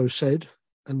Marlowe said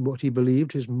and what he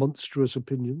believed, his monstrous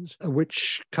opinions,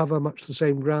 which cover much the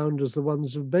same ground as the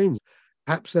ones of Baines.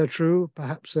 Perhaps they're true,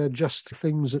 perhaps they're just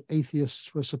things that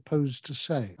atheists were supposed to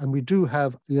say. And we do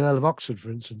have the Earl of Oxford,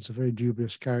 for instance, a very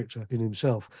dubious character in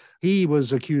himself. He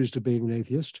was accused of being an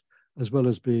atheist, as well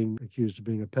as being accused of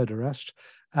being a pederast.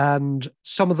 And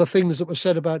some of the things that were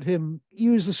said about him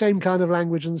use the same kind of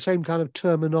language and the same kind of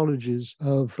terminologies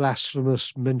of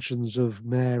blasphemous mentions of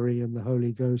Mary and the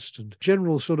Holy Ghost and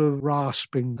general sort of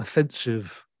rasping,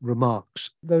 offensive remarks.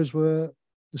 Those were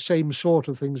the same sort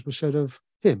of things were said of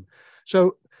him.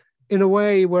 So in a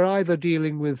way, we're either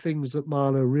dealing with things that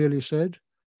Marlowe really said,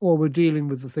 or we're dealing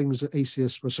with the things that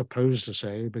atheists were supposed to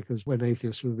say, because when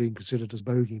atheists were being considered as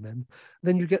bogeymen,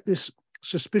 then you get this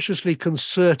suspiciously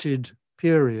concerted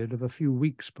period of a few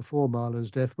weeks before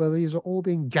Marlowe's death where these are all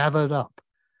being gathered up.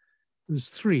 There's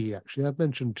three, actually. I've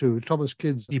mentioned two. Thomas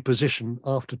Kidd's deposition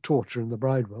after torture in the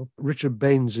Bridewell, Richard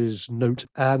Baines's note,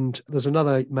 and there's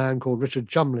another man called Richard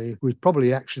Chumley, who is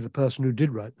probably actually the person who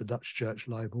did write the Dutch Church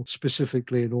libel,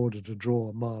 specifically in order to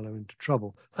draw Marlowe into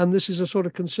trouble. And this is a sort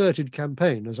of concerted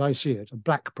campaign, as I see it, a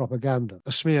black propaganda,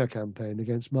 a smear campaign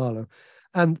against Marlowe.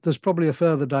 And there's probably a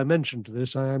further dimension to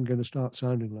this. I am going to start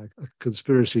sounding like a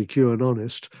conspiracy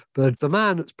QAnonist, but the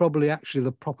man that's probably actually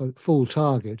the proper full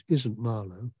target isn't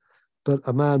Marlowe, but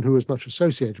a man who was much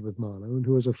associated with Marlowe and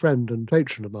who was a friend and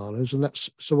patron of Marlowe's, and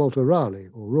that's Sir Walter Raleigh,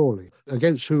 or Raleigh,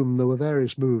 against whom there were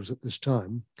various moves at this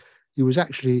time. He was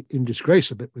actually in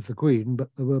disgrace a bit with the Queen, but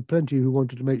there were plenty who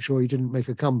wanted to make sure he didn't make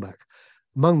a comeback.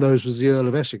 Among those was the Earl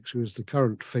of Essex, who was the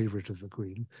current favourite of the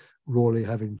Queen, Raleigh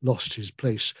having lost his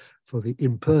place for the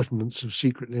impertinence of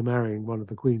secretly marrying one of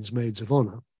the Queen's maids of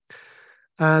honour.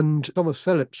 And Thomas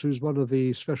Phillips, who's one of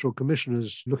the special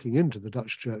commissioners looking into the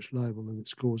Dutch Church libel and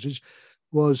its causes,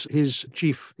 was his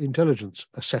chief intelligence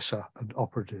assessor and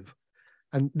operative.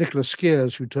 And Nicholas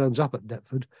Skeers, who turns up at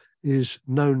Deptford, is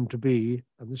known to be,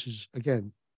 and this is,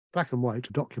 again, black and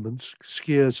white documents,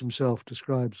 Skeers himself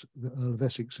describes the Earl of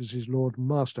Essex as his lord and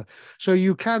master. So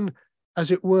you can,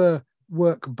 as it were,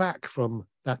 work back from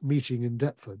that meeting in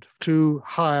Deptford to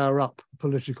higher up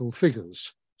political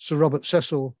figures. Sir Robert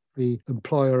Cecil, the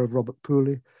employer of Robert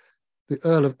Pooley, the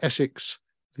Earl of Essex,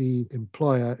 the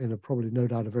employer, in a probably no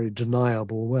doubt a very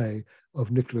deniable way,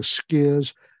 of Nicholas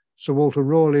Skeers, Sir Walter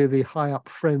Raleigh, the high-up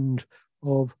friend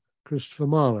of Christopher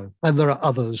Marlowe. And there are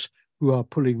others who are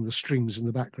pulling the strings in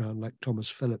the background, like Thomas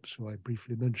Phillips, who I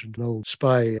briefly mentioned, an old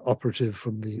spy operative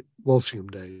from the Walsingham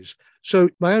days. So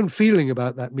my own feeling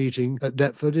about that meeting at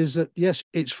Deptford is that, yes,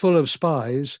 it's full of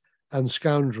spies and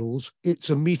scoundrels. It's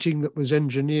a meeting that was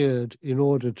engineered in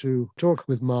order to talk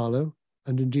with Marlowe,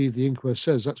 And indeed, the inquest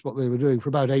says that's what they were doing for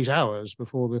about 8 hours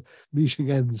before the meeting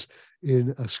ends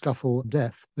in a scuffle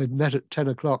death. They'd met at 10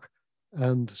 o'clock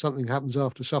and something happens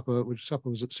after supper, which supper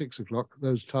was at 6 o'clock.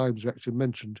 Those times are actually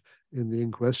mentioned in the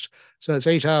inquest. So it's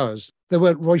 8 hours. They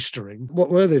weren't roistering. What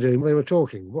were they doing? They were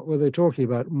talking. What were they talking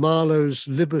about? Marlowe's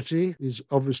liberty is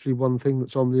obviously one thing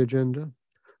that's on the agenda.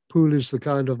 Poole is the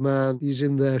kind of man, he's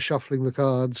in there shuffling the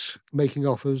cards, making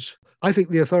offers. I think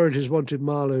the authorities wanted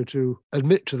Marlowe to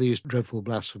admit to these dreadful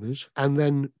blasphemies and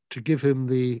then to give him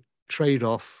the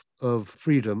trade-off of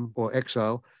freedom or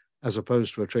exile, as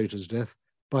opposed to a traitor's death,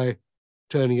 by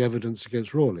turning evidence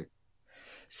against Raleigh.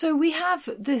 So we have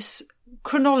this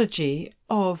chronology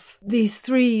of these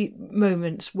three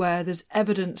moments where there's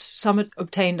evidence, some are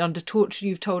obtained under torture,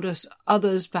 you've told us,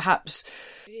 others perhaps,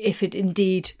 if it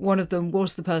indeed one of them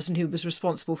was the person who was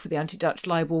responsible for the anti-Dutch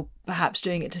libel, perhaps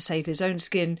doing it to save his own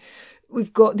skin.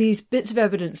 We've got these bits of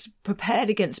evidence prepared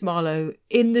against Marlowe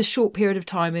in this short period of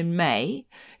time in May,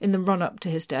 in the run-up to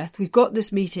his death. We've got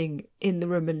this meeting in the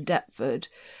room in Deptford,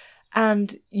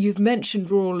 and you've mentioned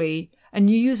Raleigh. And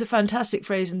you use a fantastic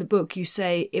phrase in the book. You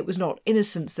say it was not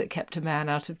innocence that kept a man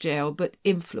out of jail, but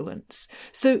influence.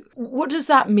 So what does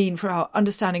that mean for our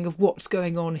understanding of what's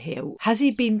going on here? Has he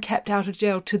been kept out of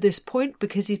jail to this point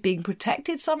because he's being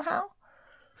protected somehow?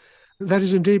 That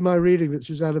is indeed my reading,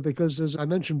 Susanna, because as I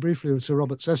mentioned briefly with Sir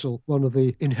Robert Cecil, one of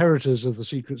the inheritors of the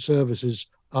Secret Services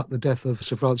at the death of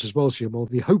Sir Francis Walsingham, or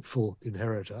the hopeful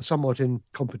inheritor, somewhat in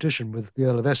competition with the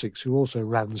Earl of Essex, who also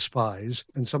ran spies.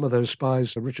 And some of those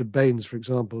spies, Richard Baines, for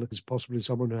example, is possibly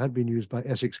someone who had been used by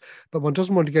Essex. But one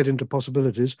doesn't want to get into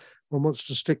possibilities. One wants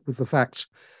to stick with the facts.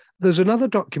 There's another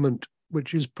document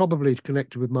which is probably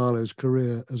connected with Marlowe's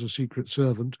career as a secret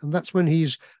servant, and that's when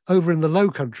he's over in the Low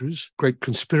Countries, great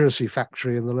conspiracy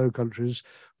factory in the Low Countries,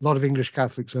 a lot of English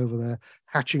Catholics over there,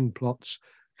 hatching plots,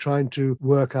 trying to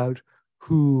work out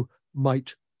who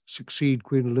might succeed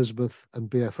Queen Elizabeth and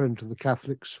be a friend to the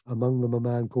Catholics, among them a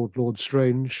man called Lord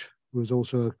Strange, who was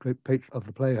also a great patron of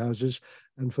the playhouses,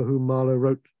 and for whom Marlowe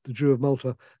wrote The Jew of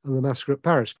Malta and The Massacre at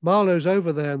Paris. Marlowe's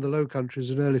over there in the Low Countries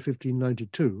in early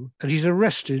 1592, and he's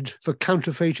arrested for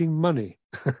counterfeiting money.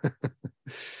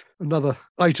 Another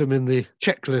item in the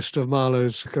checklist of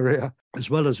Marlowe's career, as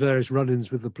well as various run-ins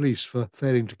with the police for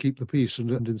failing to keep the peace and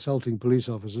insulting police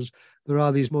officers. There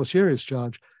are these more serious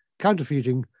charges.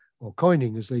 Counterfeiting, or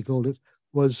coining as they called it,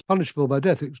 was punishable by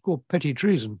death. It was called petty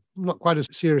treason. Not quite as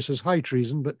serious as high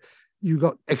treason, but you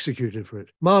got executed for it.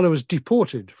 Marlowe was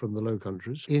deported from the Low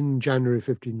Countries in January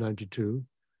 1592.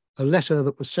 A letter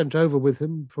that was sent over with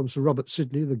him from Sir Robert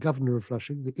Sidney, the governor of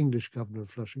Flushing, the English governor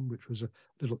of Flushing, which was a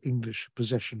little English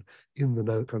possession in the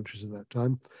Low Countries at that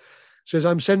time, says,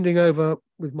 I'm sending over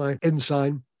with my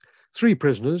ensign 3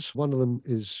 prisoners. One of them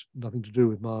is nothing to do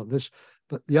with this,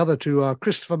 but the other 2 are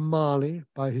Christopher Marley,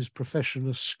 by his profession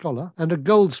a scholar, and a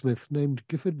goldsmith named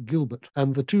Gifford Gilbert.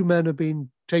 And the 2 men have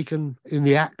been taken in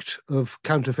the act of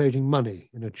counterfeiting money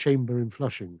in a chamber in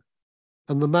Flushing.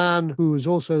 And the man who was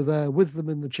also there with them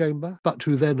in the chamber, but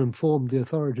who then informed the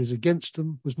authorities against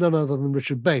them, was none other than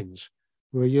Richard Baines,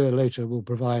 who a year later will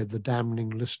provide the damning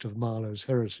list of Marlowe's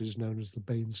heresies known as the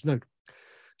Baines Note.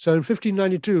 So in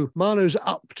 1592, Marlowe's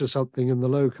up to something in the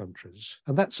Low Countries,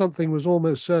 and that something was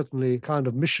almost certainly a kind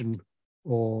of mission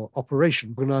or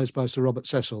operation organised by Sir Robert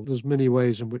Cecil. There's many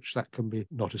ways in which that can be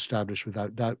not established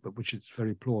without doubt, but which it's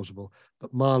very plausible.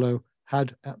 But Marlowe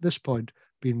had, at this point,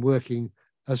 been working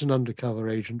as an undercover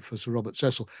agent for Sir Robert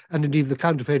Cecil. And indeed, the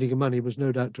counterfeiting of money was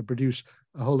no doubt to produce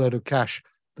a whole load of cash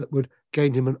that would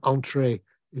gain him an entree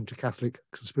into Catholic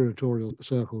conspiratorial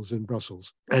circles in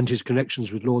Brussels, and his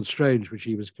connections with Lord Strange, which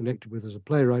he was connected with as a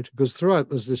playwright, because throughout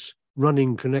there's this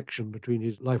running connection between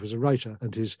his life as a writer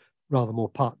and his rather more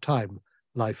part-time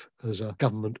life as a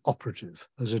government operative,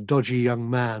 as a dodgy young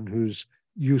man who's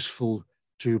useful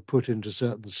to put into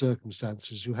certain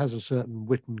circumstances, who has a certain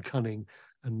wit and cunning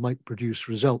and might produce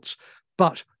results.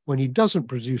 But when he doesn't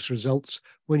produce results,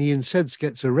 when he instead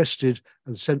gets arrested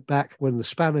and sent back, when the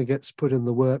spanner gets put in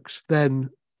the works, then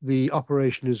the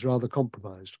operation is rather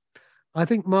compromised. I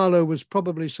think Marlowe was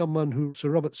probably someone who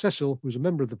Sir Robert Cecil, who was a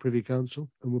member of the Privy Council,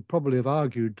 and would probably have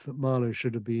argued that Marlowe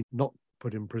should have been not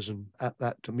put in prison at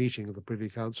that meeting of the Privy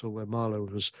Council where Marlowe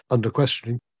was under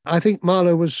questioning. I think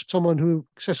Marlowe was someone who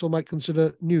Cecil might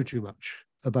consider knew too much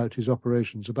about his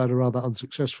operations, about a rather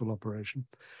unsuccessful operation.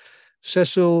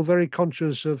 Cecil, very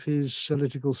conscious of his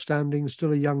political standing,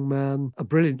 still a young man, a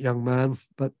brilliant young man,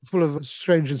 but full of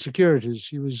strange insecurities.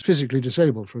 He was physically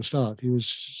disabled for a start. He was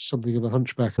something of a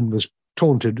hunchback and was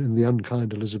taunted in the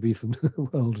unkind Elizabethan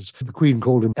world, as the Queen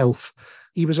called him, elf.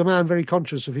 He was a man very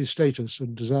conscious of his status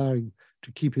and desiring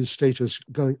to keep his status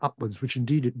going upwards, which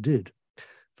indeed it did.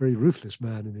 very ruthless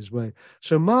man in his way.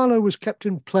 So Marlowe was kept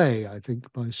in play, I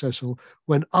think, by Cecil,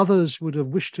 when others would have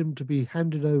wished him to be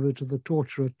handed over to the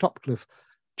torture at Topcliffe,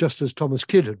 just as Thomas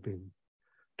Kidd had been.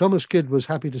 Thomas Kidd was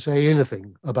happy to say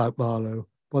anything about Marlowe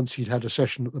once he'd had a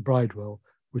session at the Bridewell,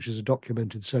 which is a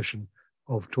documented session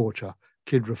of torture.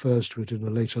 Kidd refers to it in a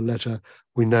later letter.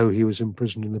 We know he was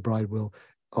imprisoned in the Bridewell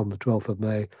on the 12th of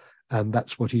May, and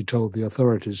that's what he told the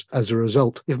authorities as a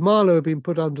result. If Marlowe had been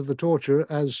put under the torture,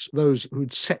 as those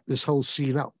who'd set this whole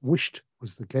scene up wished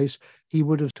was the case, he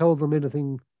would have told them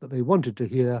anything that they wanted to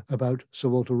hear about Sir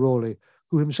Walter Raleigh,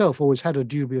 who himself always had a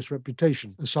dubious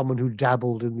reputation as someone who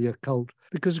dabbled in the occult.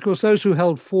 Because, of course, those who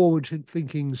held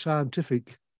forward-thinking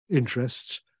scientific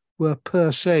interests were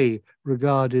per se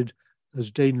regarded as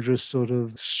dangerous sort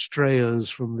of strayers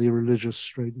from the religious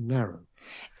straight and narrow.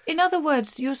 In other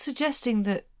words, you're suggesting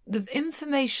that the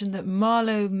information that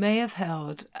Marlowe may have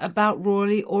held about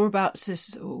Raleigh or about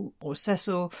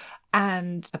Cecil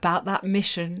and about that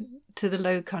mission to the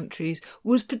Low Countries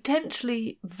was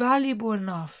potentially valuable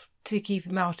enough to keep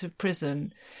him out of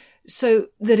prison, so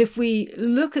that if we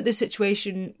look at the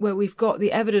situation where we've got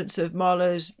the evidence of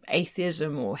Marlowe's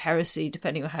atheism or heresy,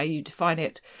 depending on how you define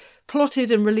it,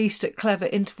 plotted and released at clever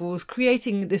intervals,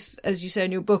 creating this, as you say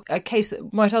in your book, a case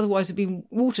that might otherwise have been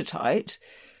watertight,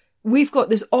 we've got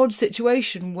this odd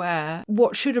situation where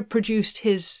what should have produced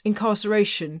his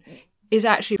incarceration is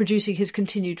actually producing his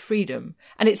continued freedom.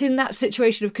 And it's in that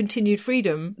situation of continued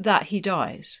freedom that he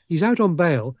dies. He's out on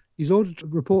bail. He's ordered to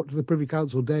report to the Privy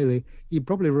Council daily. He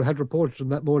probably had reported to them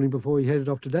that morning before he headed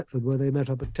off to Deptford, where they met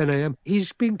up at 10 a.m.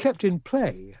 He's been kept in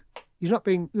play. He's not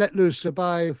being let loose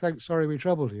by, thanks, sorry we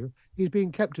troubled you. He's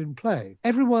being kept in play.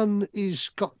 Everyone is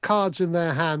got cards in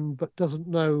their hand but doesn't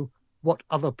know what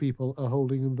other people are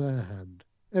holding in their hand.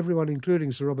 Everyone,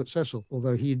 including Sir Robert Cecil,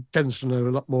 although he tends to know a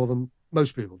lot more than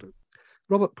most people do.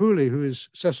 Robert Pooley, who is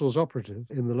Cecil's operative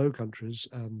in the Low Countries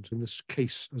and in this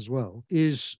case as well,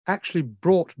 is actually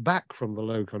brought back from the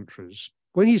Low Countries.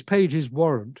 When he's paid his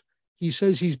warrant, he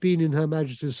says he's been in Her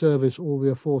Majesty's service all the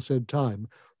aforesaid time,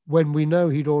 when we know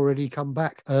he'd already come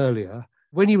back earlier.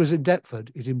 When he was in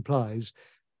Deptford, it implies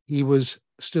he was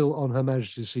still on Her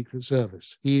Majesty's Secret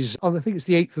Service. He's on, I think it's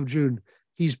the 8th of June,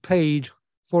 he's paid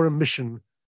for a mission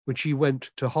which he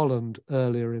went to Holland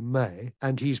earlier in May,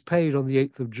 and he's paid on the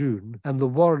 8th of June, and the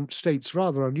warrant states,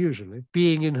 rather unusually,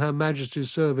 being in Her Majesty's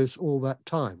service all that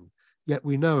time. Yet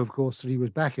we know, of course, that he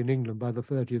was back in England by the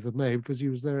 30th of May because he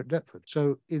was there at Deptford.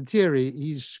 So, in theory,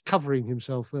 he's covering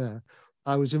himself there.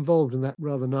 I was involved in that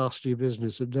rather nasty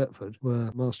business at Deptford,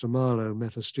 where Master Marlowe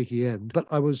met a sticky end, but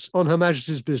I was on Her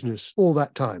Majesty's business all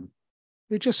that time.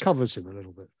 It just covers him a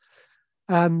little bit.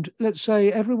 And let's say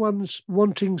everyone's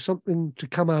wanting something to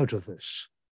come out of this.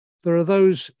 There are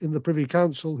those in the Privy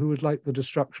Council who would like the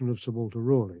destruction of Sir Walter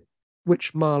Raleigh,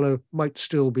 which Marlowe might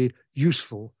still be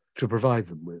useful to provide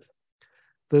them with.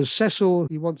 There's Cecil,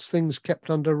 he wants things kept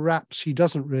under wraps. He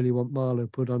doesn't really want Marlowe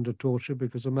put under torture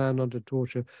because a man under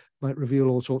torture might reveal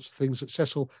all sorts of things that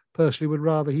Cecil personally would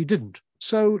rather he didn't.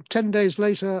 So 10 days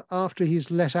later, after he's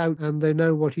let out and they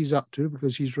know what he's up to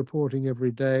because he's reporting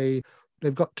every day,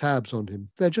 they've got tabs on him.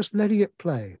 They're just letting it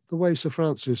play. The way Sir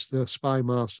Francis, the spy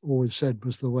master, always said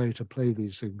was the way to play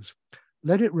these things.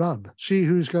 Let it run. See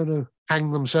who's going to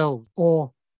hang themselves.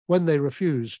 Or when they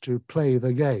refuse to play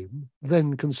the game,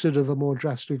 then consider the more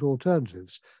drastic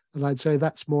alternatives. And I'd say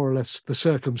that's more or less the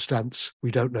circumstance. We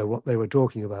don't know what they were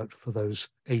talking about for those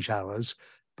 8 hours,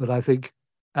 but I think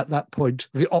at that point,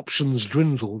 the options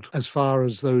dwindled as far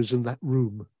as those in that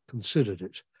room considered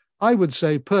it. I would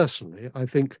say personally, I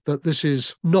think that this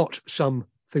is not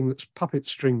something that's puppet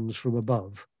strings from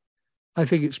above. I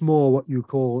think it's more what you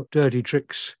call dirty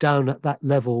tricks down at that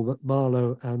level that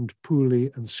Marlowe and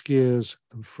Pooley and Skeers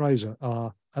and Fraser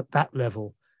are at that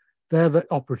level. They're the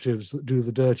operatives that do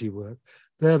the dirty work.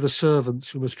 They're the servants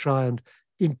who must try and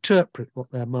interpret what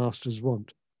their masters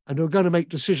want and who are going to make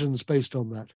decisions based on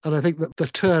that. And I think that the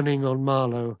turning on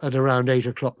Marlowe at around 8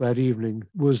 o'clock that evening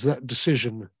was that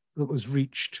decision that was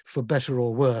reached, for better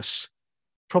or worse,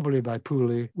 probably by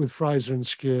Pooley, with Fraser and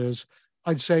Skeers.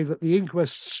 I'd say that the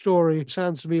inquest story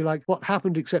sounds to me like what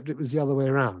happened, except it was the other way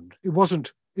around. It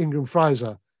wasn't Ingram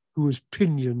Fraser who was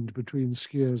pinioned between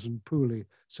Skeers and Pooley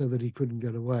so that he couldn't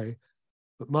get away,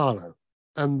 but Marlowe.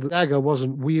 And the dagger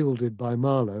wasn't wielded by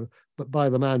Marlowe, but by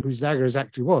the man whose dagger it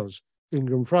actually was,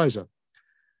 Ingram Fraser.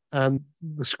 And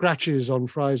the scratches on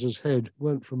Fraser's head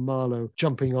weren't from Marlowe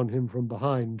jumping on him from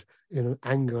behind in an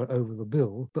anger over the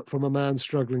bill, but from a man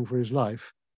struggling for his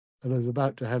life and was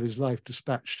about to have his life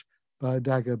dispatched by a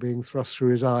dagger being thrust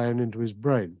through his eye and into his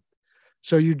brain.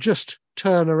 So you just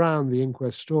turn around the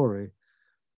inquest story,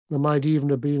 There might even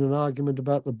have been an argument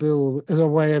about the bill as a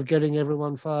way of getting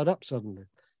everyone fired up suddenly.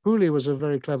 Hooley was a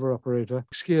very clever operator.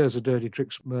 Skier's a dirty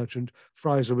tricks merchant.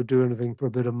 Fraser would do anything for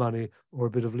a bit of money or a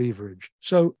bit of leverage.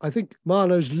 So I think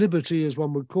Marlowe's liberty, as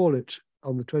one would call it,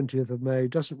 on the 20th of May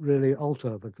doesn't really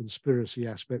alter the conspiracy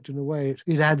aspect. In a way,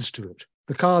 it adds to it.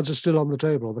 The cards are still on the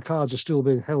table. The cards are still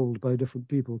being held by different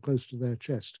people close to their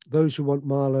chest. Those who want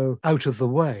Marlowe out of the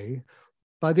way.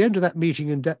 By the end of that meeting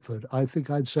in Deptford, I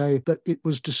think I'd say that it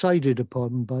was decided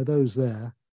upon by those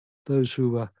there, those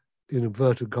who were, in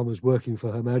inverted commas, working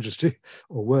for Her Majesty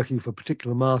or working for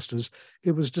particular masters.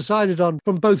 It was decided on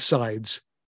from both sides.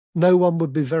 No one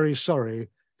would be very sorry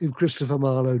if Christopher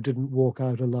Marlowe didn't walk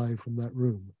out alive from that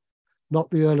room. Not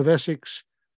the Earl of Essex,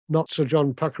 not Sir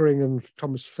John Puckering and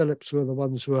Thomas Phillips, who are the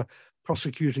ones who are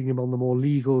prosecuting him on the more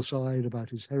legal side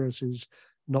about his heresies,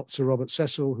 not Sir Robert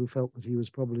Cecil, who felt that he was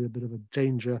probably a bit of a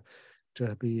danger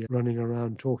to be running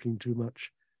around talking too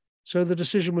much. So the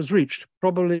decision was reached.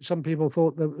 Probably some people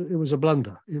thought that it was a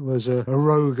blunder. It was a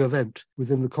rogue event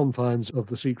within the confines of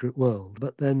the secret world.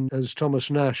 But then, as Thomas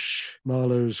Nash,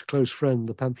 Marlowe's close friend,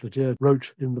 the pamphleteer,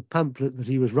 wrote in the pamphlet that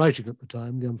he was writing at the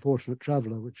time, The Unfortunate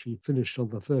Traveller, which he finished on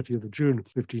the 30th of June,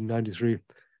 1593,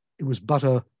 it was but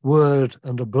a word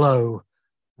and a blow,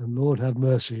 and Lord have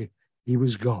mercy, he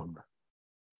was gone.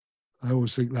 I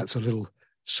always think that's a little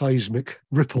seismic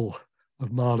ripple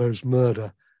of Marlowe's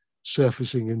murder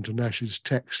surfacing into Nash's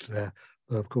text there,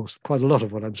 though of course quite a lot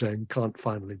of what I'm saying can't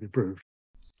finally be proved.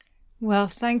 Well,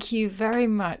 thank you very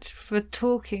much for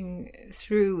talking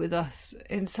through with us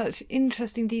in such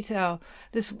interesting detail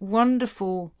this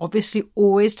wonderful, obviously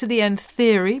always to the end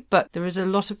theory, but there is a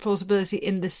lot of plausibility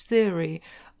in this theory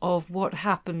of what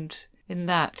happened in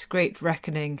that great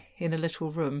reckoning in a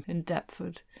little room in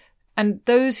Deptford. And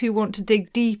those who want to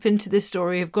dig deep into this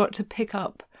story have got to pick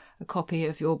up a copy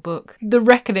of your book, The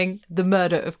Reckoning, The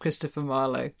Murder of Christopher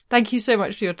Marlowe. Thank you so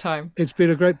much for your time. It's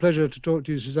been a great pleasure to talk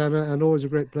to you, Susanna, and always a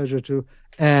great pleasure to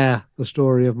air the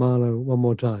story of Marlowe one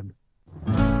more time.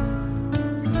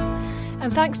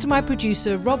 And thanks to my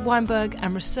producer, Rob Weinberg,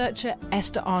 and researcher,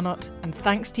 Esther Arnott. And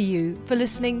thanks to you for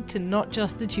listening to Not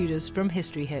Just the Tudors from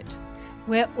History Hit.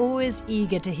 We're always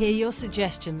eager to hear your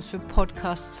suggestions for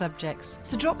podcast subjects,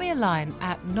 so drop me a line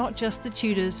at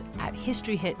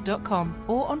notjustthetudors@historyhit.com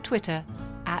or on Twitter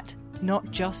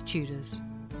 @notjusttudors.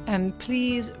 And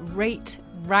please rate,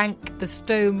 rank,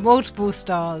 bestow multiple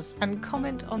stars, and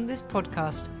comment on this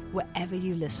podcast wherever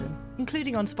you listen,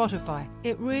 including on Spotify.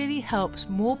 It really helps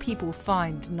more people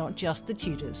find Not Just the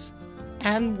Tudors.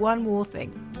 And one more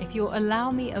thing, if you'll allow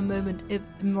me a moment of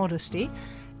modesty,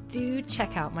 do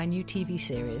check out my new TV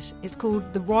series. It's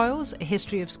called The Royals, A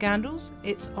History of Scandals.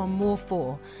 It's on More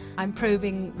 4. I'm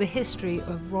probing the history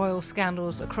of royal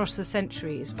scandals across the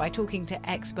centuries by talking to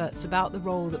experts about the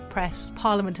role that press,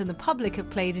 parliament and the public have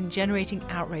played in generating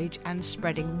outrage and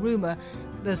spreading rumour.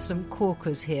 There's some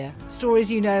corkers here. Stories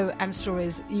you know and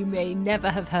stories you may never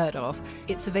have heard of.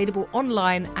 It's available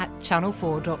online at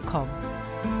channel4.com.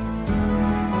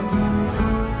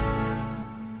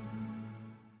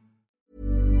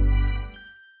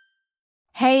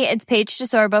 Hey, it's Paige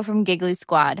DeSorbo from Giggly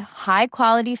Squad. High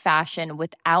quality fashion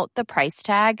without the price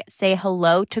tag. Say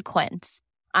hello to Quince.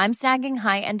 I'm snagging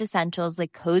high-end essentials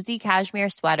like cozy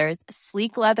cashmere sweaters,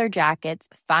 sleek leather jackets,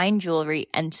 fine jewelry,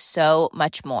 and so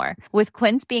much more. With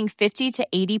Quince being 50 to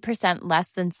 80%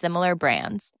 less than similar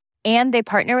brands. And they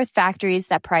partner with factories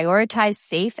that prioritize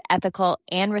safe, ethical,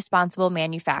 and responsible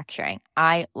manufacturing.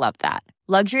 I love that.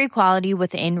 Luxury quality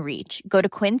within reach. Go to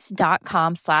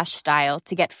quince.com/style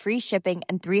to get free shipping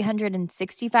and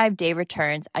 365-day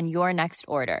returns on your next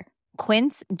order.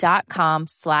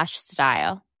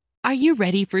 Quince.com/style. Are you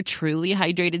ready for truly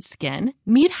hydrated skin?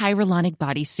 Meet Hyaluronic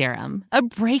Body Serum, a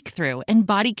breakthrough in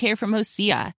body care from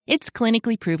Osea. It's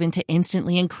clinically proven to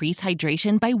instantly increase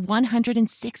hydration by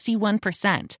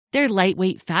 161%. Their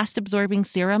lightweight, fast-absorbing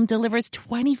serum delivers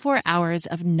 24 hours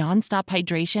of nonstop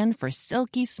hydration for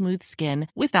silky smooth skin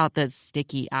without the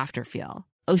sticky afterfeel.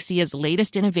 Osea's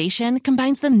latest innovation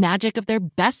combines the magic of their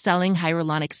best-selling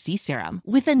Hyaluronic Sea Serum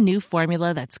with a new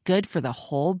formula that's good for the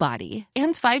whole body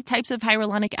and 5 types of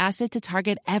hyaluronic acid to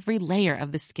target every layer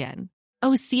of the skin.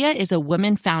 Osea is a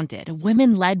women-founded,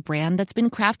 women-led brand that's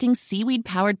been crafting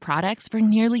seaweed-powered products for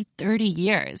nearly 30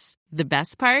 years. The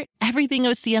best part? Everything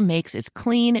Osea makes is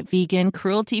clean, vegan,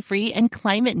 cruelty-free, and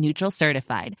climate-neutral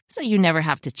certified, so you never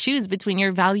have to choose between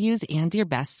your values and your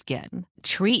best skin.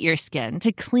 Treat your skin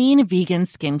to clean, vegan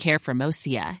skincare from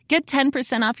Osea. Get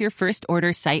 10% off your first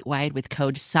order site-wide with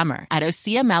code SUMMER at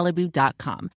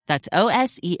OseaMalibu.com. That's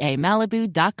OSEA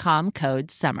Malibu.com,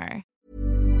 code SUMMER.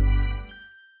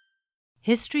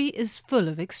 History is full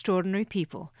of extraordinary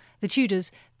people, the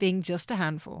Tudors being just a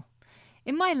handful.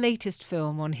 In my latest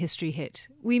film on History Hit,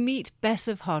 we meet Bess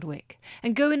of Hardwick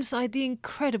and go inside the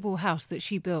incredible house that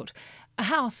she built, a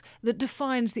house that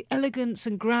defines the elegance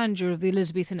and grandeur of the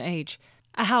Elizabethan age,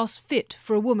 a house fit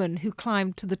for a woman who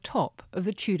climbed to the top of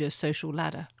the Tudor social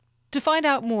ladder. To find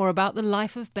out more about the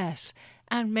life of Bess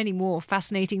and many more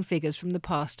fascinating figures from the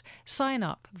past, sign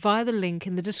up via the link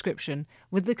in the description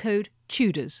with the code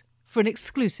TUDORS for an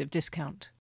exclusive discount.